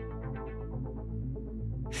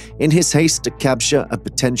 In his haste to capture a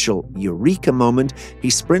potential eureka moment, he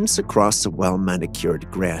sprints across a well-manicured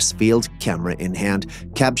grass field, camera in hand,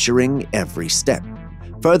 capturing every step.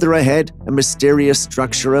 Further ahead, a mysterious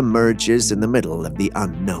structure emerges in the middle of the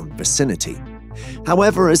unknown vicinity.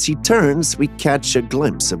 However, as he turns, we catch a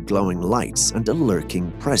glimpse of glowing lights and a lurking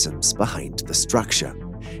presence behind the structure.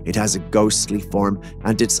 It has a ghostly form,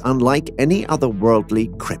 and it's unlike any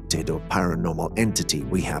otherworldly cryptid or paranormal entity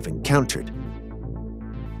we have encountered.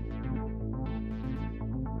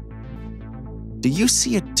 Do you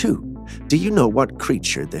see it too? Do you know what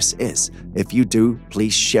creature this is? If you do,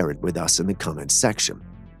 please share it with us in the comments section.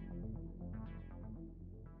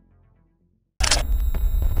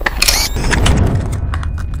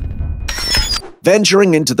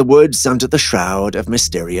 Venturing into the woods under the shroud of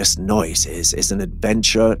mysterious noises is an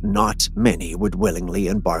adventure not many would willingly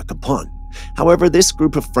embark upon. However, this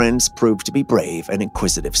group of friends proved to be brave and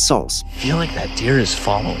inquisitive souls. I feel like that deer is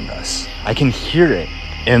following us. I can hear it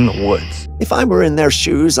in the woods. If I were in their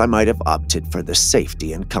shoes, I might have opted for the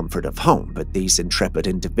safety and comfort of home, but these intrepid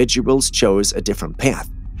individuals chose a different path.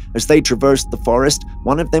 As they traversed the forest,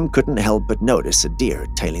 one of them couldn't help but notice a deer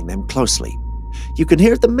tailing them closely. You can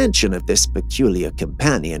hear the mention of this peculiar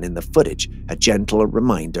companion in the footage, a gentle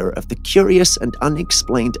reminder of the curious and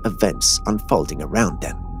unexplained events unfolding around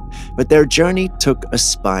them. But their journey took a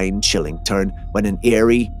spine-chilling turn when an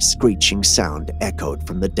eerie, screeching sound echoed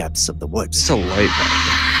from the depths of the woods. It's a light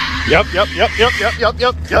back Yep.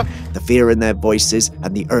 there. The fear in their voices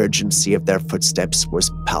and the urgency of their footsteps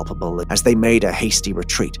was palpable as they made a hasty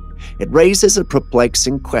retreat. It raises a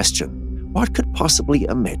perplexing question. What could possibly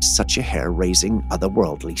emit such a hair-raising,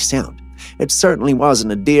 otherworldly sound? It certainly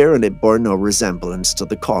wasn't a deer, and it bore no resemblance to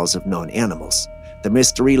the calls of known animals. The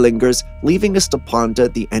mystery lingers, leaving us to ponder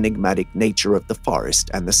the enigmatic nature of the forest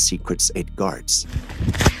and the secrets it guards.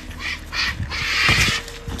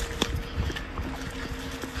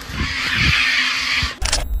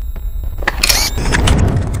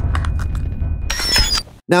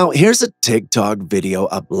 Now, here's a TikTok video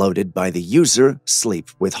uploaded by the user Sleep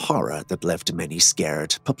with Horror that left many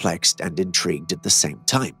scared, perplexed, and intrigued at the same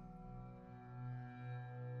time.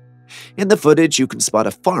 In the footage, you can spot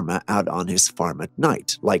a farmer out on his farm at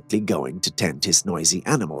night, likely going to tend his noisy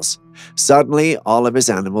animals. Suddenly, all of his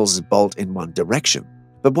animals bolt in one direction.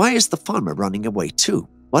 But why is the farmer running away too?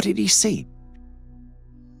 What did he see?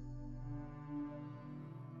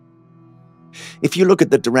 If you look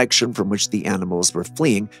at the direction from which the animals were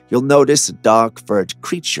fleeing, you'll notice a dark-furred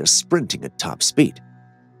creature sprinting at top speed.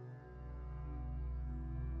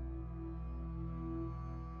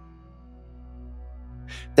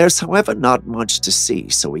 There's, however, not much to see,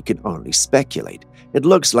 so we can only speculate. It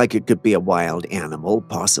looks like it could be a wild animal,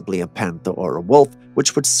 possibly a panther or a wolf,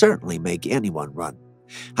 which would certainly make anyone run.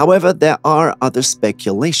 However, there are other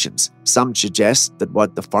speculations. Some suggest that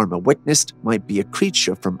what the farmer witnessed might be a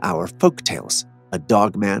creature from our folktales, a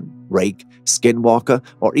dogman, rake, skinwalker,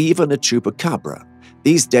 or even a chupacabra.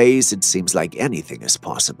 These days, it seems like anything is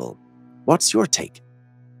possible. What's your take?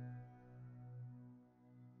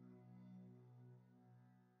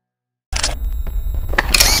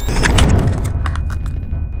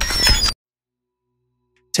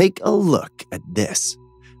 Take a look at this.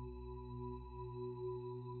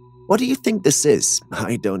 What do you think this is?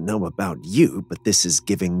 I don't know about you, but this is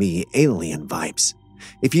giving me alien vibes.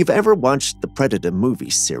 If you've ever watched the Predator movie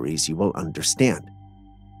series, you will understand.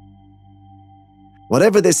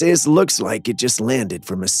 Whatever this is looks like it just landed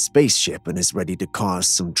from a spaceship and is ready to cause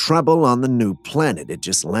some trouble on the new planet it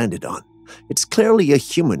just landed on. It's clearly a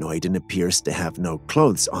humanoid and appears to have no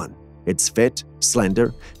clothes on. It's fit,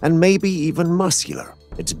 slender, and maybe even muscular.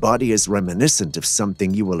 Its body is reminiscent of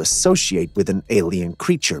something you will associate with an alien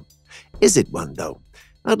creature. Is it one, though?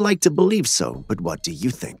 I'd like to believe so, but what do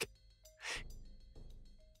you think?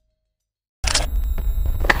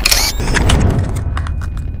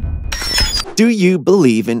 Do you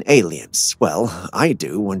believe in aliens? Well, I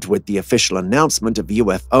do, and with the official announcement of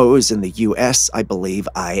UFOs in the US, I believe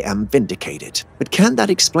I am vindicated. But can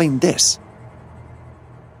that explain this?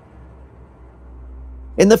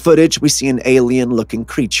 In the footage, we see an alien-looking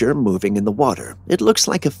creature moving in the water. It looks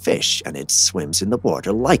like a fish, and it swims in the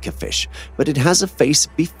water like a fish, but it has a face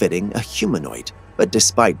befitting a humanoid. But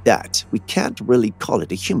despite that, we can't really call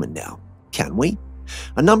it a human now, can we?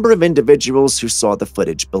 A number of individuals who saw the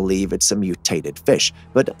footage believe it's a mutated fish,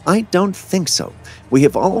 but I don't think so. We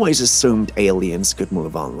have always assumed aliens could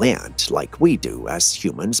move on land, like we do as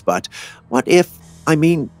humans, but what if,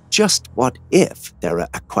 just what if there are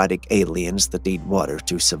aquatic aliens that need water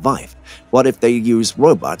to survive? What if they use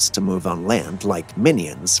robots to move on land like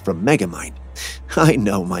minions from Megamind? I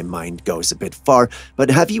know my mind goes a bit far, but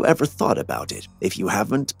have you ever thought about it? If you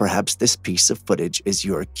haven't, perhaps this piece of footage is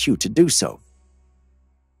your cue to do so.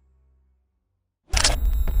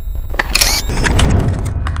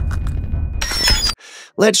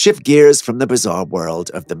 Let's shift gears from the bizarre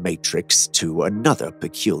world of The Matrix to another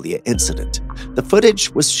peculiar incident. The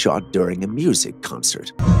footage was shot during a music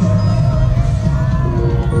concert.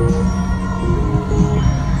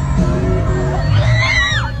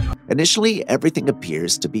 Initially, everything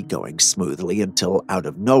appears to be going smoothly until, out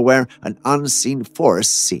of nowhere, an unseen force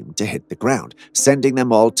seemed to hit the ground, sending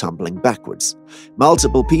them all tumbling backwards.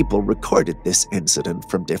 Multiple people recorded this incident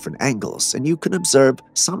from different angles, and you can observe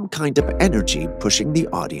some kind of energy pushing the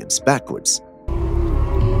audience backwards.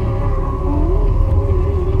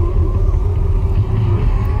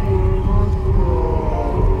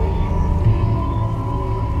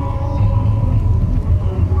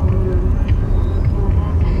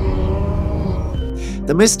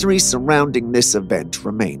 The mystery surrounding this event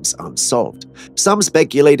remains unsolved. Some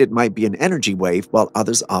speculate it might be an energy wave, while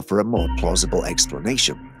others offer a more plausible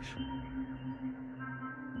explanation.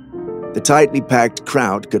 The tightly packed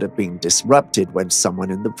crowd could have been disrupted when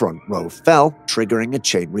someone in the front row fell, triggering a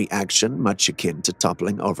chain reaction much akin to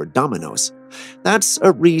toppling over dominoes. That's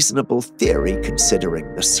a reasonable theory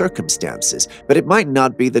considering the circumstances, but it might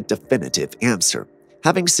not be the definitive answer.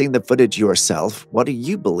 Having seen the footage yourself, what do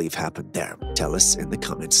you believe happened there? Tell us in the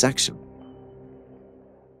comment section.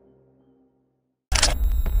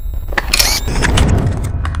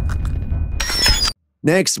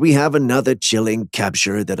 Next, we have another chilling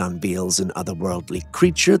capture that unveils an otherworldly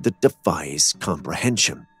creature that defies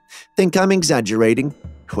comprehension. Think I'm exaggerating?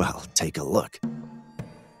 Well, take a look.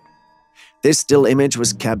 This still image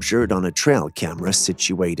was captured on a trail camera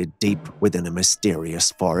situated deep within a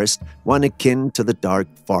mysterious forest, one akin to the Dark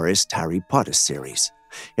Forest Harry Potter series.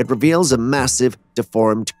 It reveals a massive,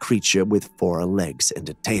 deformed creature with 4 legs and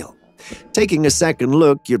a tail. Taking a second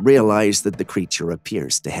look, you'd realize that the creature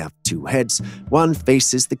appears to have 2 heads. One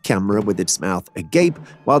faces the camera with its mouth agape,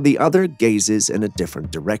 while the other gazes in a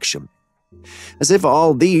different direction. As if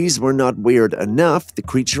all these were not weird enough, the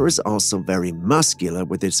creature is also very muscular,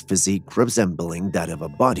 with its physique resembling that of a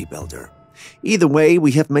bodybuilder. Either way,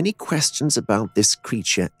 we have many questions about this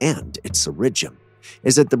creature and its origin.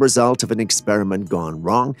 Is it the result of an experiment gone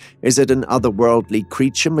wrong? Is it an otherworldly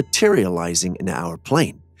creature materializing in our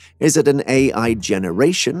plane? Is it an AI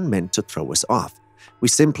generation meant to throw us off? We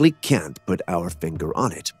simply can't put our finger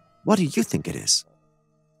on it. What do you think it is?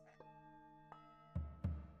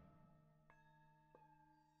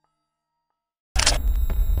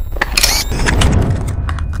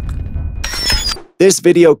 This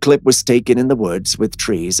video clip was taken in the woods with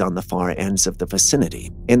trees on the far ends of the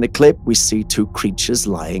vicinity. In the clip, we see two creatures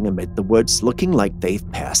lying amid the woods looking like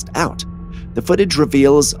they've passed out. The footage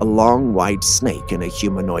reveals a long white snake and a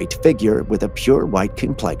humanoid figure with a pure white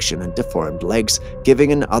complexion and deformed legs,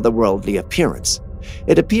 giving an otherworldly appearance.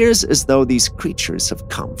 It appears as though these creatures have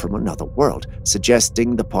come from another world,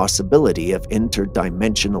 suggesting the possibility of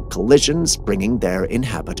interdimensional collisions bringing their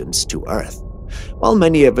inhabitants to Earth. While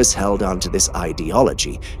many of us held on to this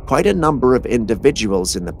ideology, quite a number of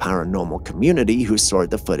individuals in the paranormal community who saw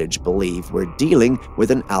the footage believe we're dealing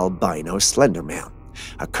with an albino Slender Man,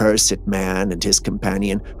 a cursed man and his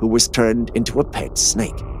companion who was turned into a pet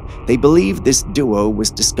snake. They believe this duo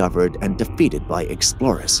was discovered and defeated by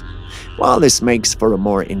explorers. While this makes for a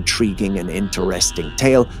more intriguing and interesting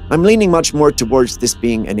tale, I'm leaning much more towards this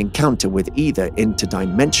being an encounter with either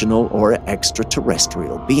interdimensional or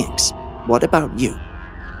extraterrestrial beings. What about you?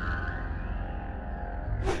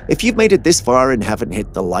 If you've made it this far and haven't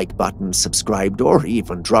hit the like button, subscribed, or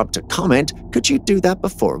even dropped a comment, could you do that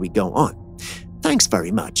before we go on? Thanks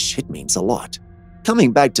very much, it means a lot.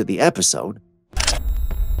 Coming back to the episode.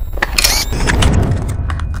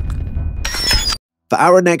 For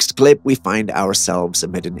our next clip, we find ourselves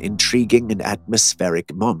amid an intriguing and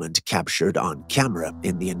atmospheric moment captured on camera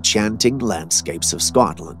in the enchanting landscapes of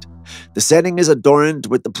Scotland. The setting is adorned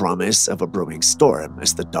with the promise of a brewing storm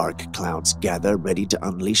as the dark clouds gather ready to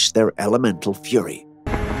unleash their elemental fury.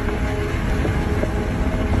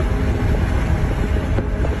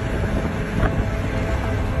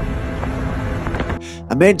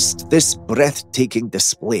 Amidst this breathtaking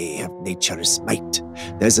display of nature's might,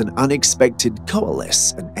 there's an unexpected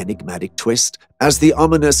coalesce and enigmatic twist. As the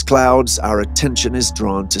ominous clouds, our attention is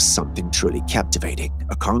drawn to something truly captivating,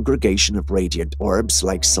 a congregation of radiant orbs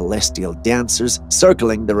like celestial dancers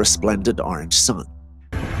circling the resplendent orange sun.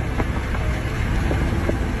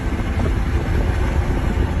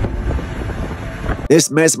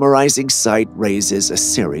 This mesmerizing sight raises a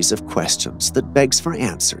series of questions that begs for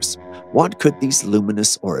answers. What could these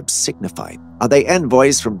luminous orbs signify? Are they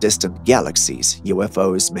envoys from distant galaxies,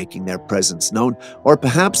 UFOs making their presence known, or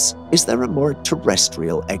perhaps is there a more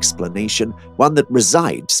terrestrial explanation, one that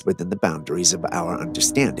resides within the boundaries of our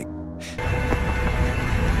understanding?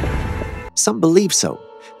 Some believe so.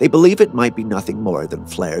 They believe it might be nothing more than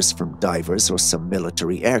flares from divers or some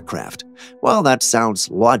military aircraft. While that sounds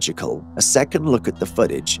logical, a second look at the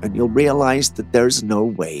footage and you'll realize that there's no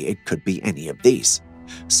way it could be any of these.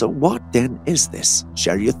 So what then is this?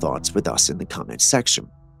 Share your thoughts with us in the comments section.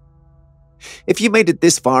 If you made it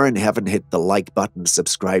this far and haven't hit the like button,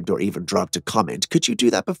 subscribed, or even dropped a comment, could you do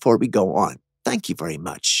that before we go on? Thank you very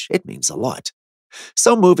much. It means a lot.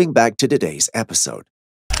 So moving back to today's episode.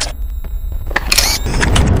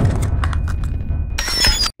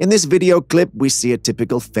 In this video clip, we see a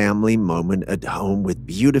typical family moment at home with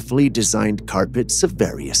beautifully designed carpets of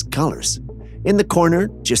various colors. In the corner,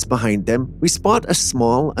 just behind them, we spot a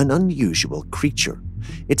small and unusual creature.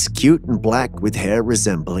 It's cute and black with hair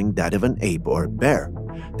resembling that of an ape or bear.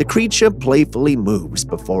 The creature playfully moves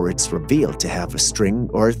before it's revealed to have a string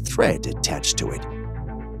or thread attached to it.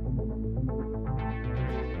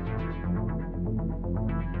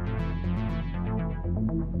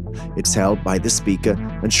 It's held by the speaker,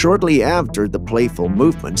 and shortly after the playful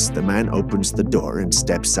movements, the man opens the door and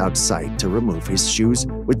steps outside to remove his shoes,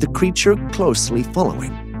 with the creature closely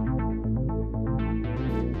following.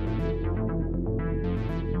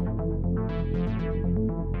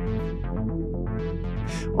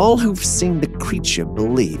 All who've seen the creature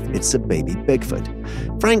believe it's a baby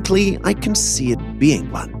Bigfoot. Frankly, I can see it being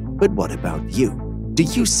one, but what about you? Do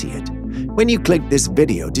you see it? When you clicked this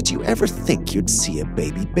video, did you ever think you'd see a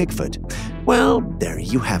baby Bigfoot? Well, there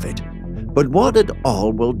you have it. But what at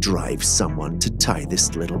all will drive someone to tie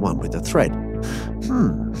this little one with a thread?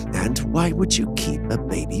 And why would you keep a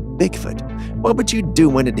baby Bigfoot? What would you do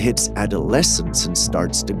when it hits adolescence and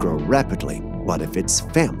starts to grow rapidly? What if its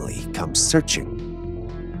family comes searching?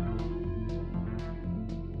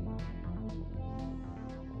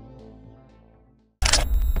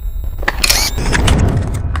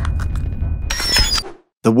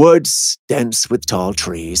 The woods, dense with tall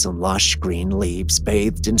trees and lush green leaves,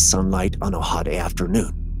 bathed in sunlight on a hot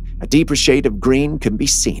afternoon. A deeper shade of green can be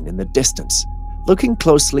seen in the distance. Looking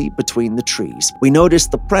closely between the trees, we notice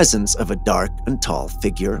the presence of a dark and tall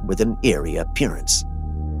figure with an eerie appearance.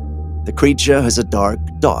 The creature has a dark,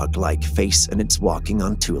 dog-like face and it's walking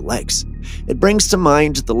on two legs. It brings to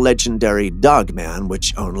mind the legendary Dogman,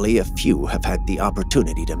 which only a few have had the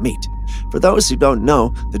opportunity to meet. For those who don't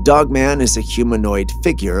know, the Dogman is a humanoid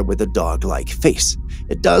figure with a dog-like face.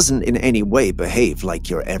 It doesn't in any way behave like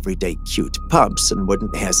your everyday cute pups and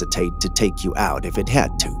wouldn't hesitate to take you out if it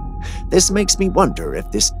had to. This makes me wonder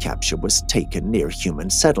if this capture was taken near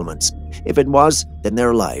human settlements. If it was, then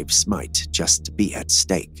their lives might just be at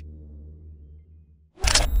stake.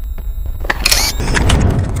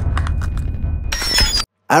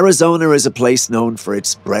 Arizona is a place known for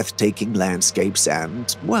its breathtaking landscapes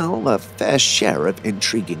and, well, a fair share of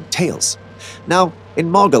intriguing tales. Now, in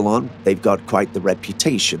Mogollon, they've got quite the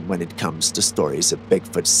reputation when it comes to stories of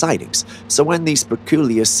Bigfoot sightings, so when these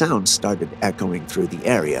peculiar sounds started echoing through the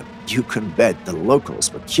area, you can bet the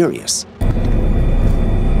locals were curious.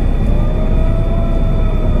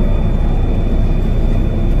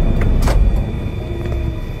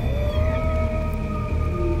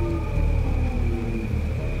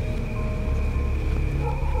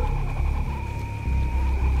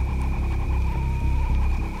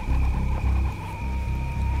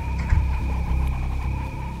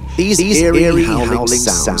 These eerie howling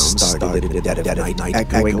sounds started in the dead of night,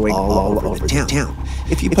 echoing all over the town.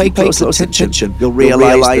 If you pay close attention, you'll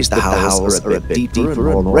realize that the howls are a bit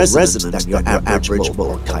deeper and more resonant than your average wolf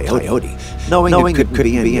or coyote. Knowing it could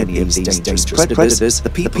be any of these dangerous predators, the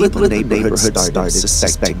people in the neighborhood started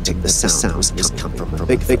suspecting the sounds must come from a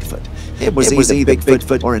Bigfoot. It was either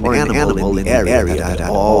Bigfoot or an animal in the area that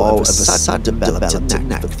all of a sudden developed a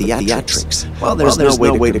knack for theatrics. Well, there's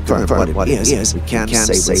no way to confirm what it is. We can't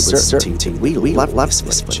say with certainty. We love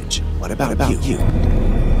this footage. What about you?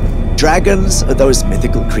 Dragons are those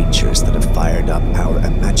mythical creatures that have fired up our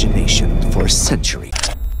imagination for centuries.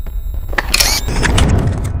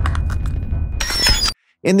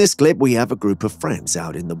 In this clip, we have a group of friends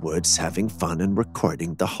out in the woods having fun and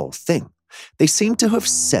recording the whole thing. They seem to have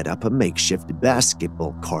set up a makeshift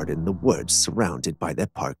basketball court in the woods surrounded by their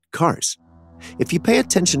parked cars. If you pay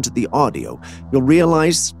attention to the audio, you'll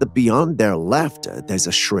realize that beyond their laughter, there's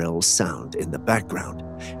a shrill sound in the background.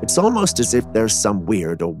 It's almost as if there's some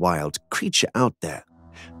weird or wild creature out there.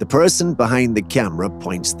 The person behind the camera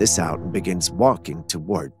points this out and begins walking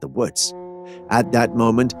toward the woods. At that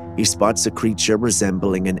moment, he spots a creature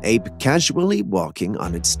resembling an ape casually walking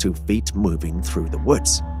on its 2 feet, moving through the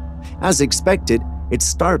woods. As expected, it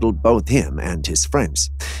startled both him and his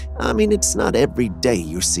friends. I mean, it's not every day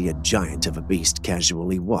you see a giant of a beast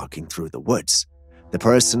casually walking through the woods. The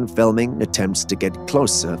person filming attempts to get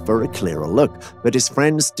closer for a clearer look, but his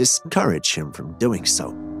friends discourage him from doing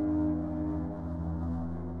so.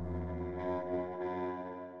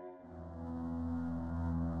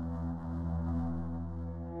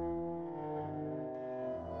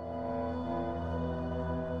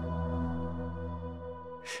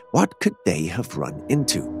 What could they have run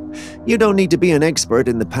into? You don't need to be an expert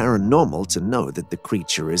in the paranormal to know that the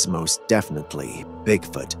creature is most definitely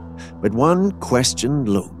Bigfoot. But one question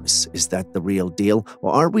looms. Is that the real deal,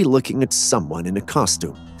 or are we looking at someone in a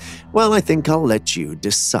costume? Well, I think I'll let you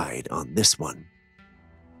decide on this one.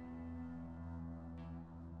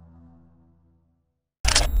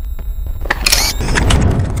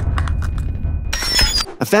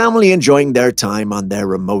 A family enjoying their time on their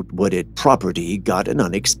remote wooded property got an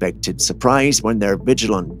unexpected surprise when their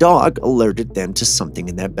vigilant dog alerted them to something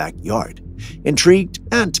in their backyard. Intrigued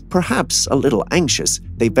and perhaps a little anxious,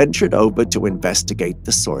 they ventured over to investigate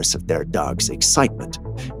the source of their dog's excitement.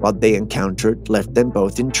 What they encountered left them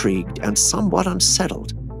both intrigued and somewhat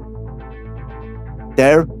unsettled.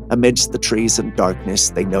 There, amidst the trees and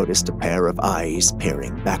darkness, they noticed a pair of eyes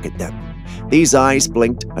peering back at them. These eyes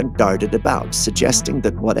blinked and darted about, suggesting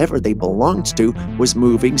that whatever they belonged to was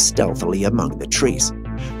moving stealthily among the trees.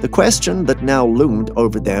 The question that now loomed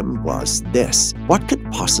over them was this: what could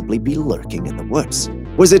possibly be lurking in the woods?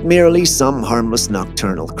 Was it merely some harmless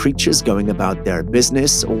nocturnal creatures going about their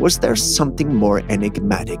business, or was there something more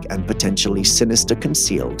enigmatic and potentially sinister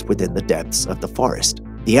concealed within the depths of the forest?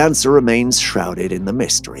 The answer remains shrouded in the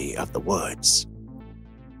mystery of the woods.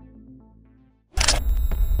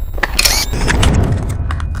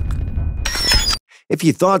 If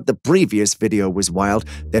you thought the previous video was wild,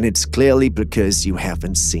 then it's clearly because you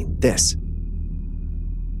haven't seen this.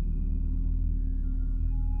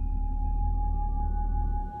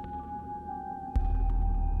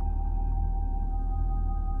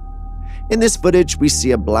 In this footage, we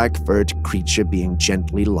see a black-furred creature being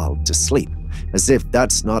gently lulled to sleep. As if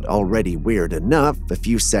that's not already weird enough, a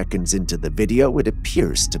few seconds into the video, it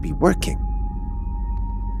appears to be working.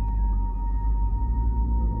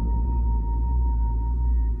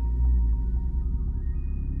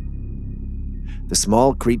 The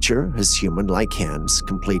small creature has human-like hands,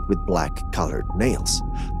 complete with black-colored nails.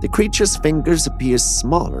 The creature's fingers appear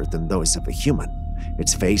smaller than those of a human.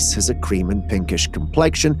 Its face has a cream and pinkish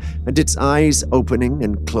complexion, and its eyes, opening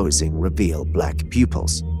and closing, reveal black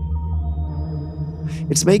pupils.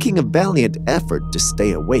 It's making a valiant effort to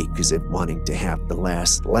stay awake, as if wanting to have the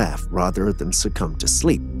last laugh rather than succumb to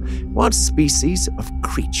sleep. What species of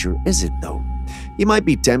creature is it, though? You might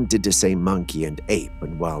be tempted to say monkey and ape,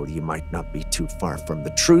 and while you might not be too far from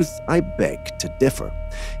the truth, I beg to differ.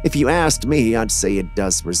 If you asked me, I'd say it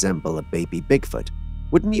does resemble a baby Bigfoot.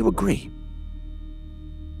 Wouldn't you agree?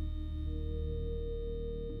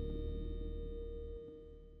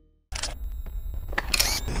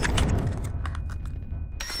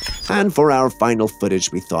 And for our final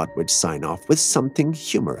footage, we thought we'd sign off with something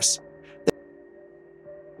humorous.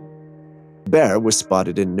 The bear was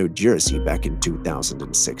spotted in New Jersey back in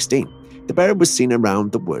 2016. The bear was seen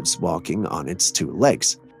around the woods walking on its two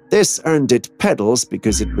legs. This earned it pedals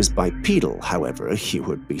because it was bipedal. However, you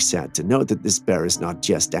would be sad to know that this bear is not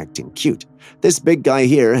just acting cute. This big guy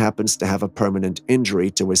here happens to have a permanent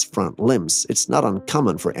injury to his front limbs. It's not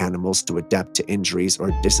uncommon for animals to adapt to injuries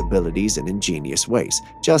or disabilities in ingenious ways,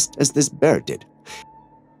 just as this bear did.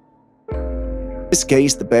 In this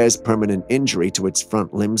case, the bear's permanent injury to its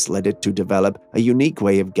front limbs led it to develop a unique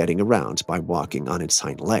way of getting around by walking on its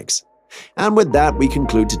hind legs. And with that, we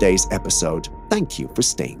conclude today's episode. Thank you for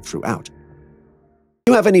staying throughout. If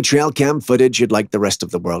you have any trail cam footage you'd like the rest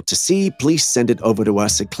of the world to see, please send it over to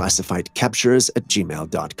us at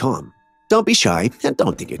classifiedcaptures@gmail.com. Don't be shy, and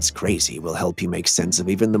don't think it's crazy. We'll help you make sense of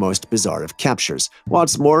even the most bizarre of captures.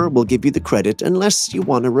 What's more, we'll give you the credit unless you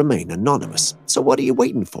want to remain anonymous. So what are you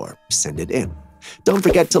waiting for? Send it in. Don't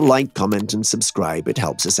forget to like, comment, and subscribe. It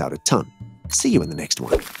helps us out a ton. See you in the next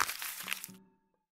one.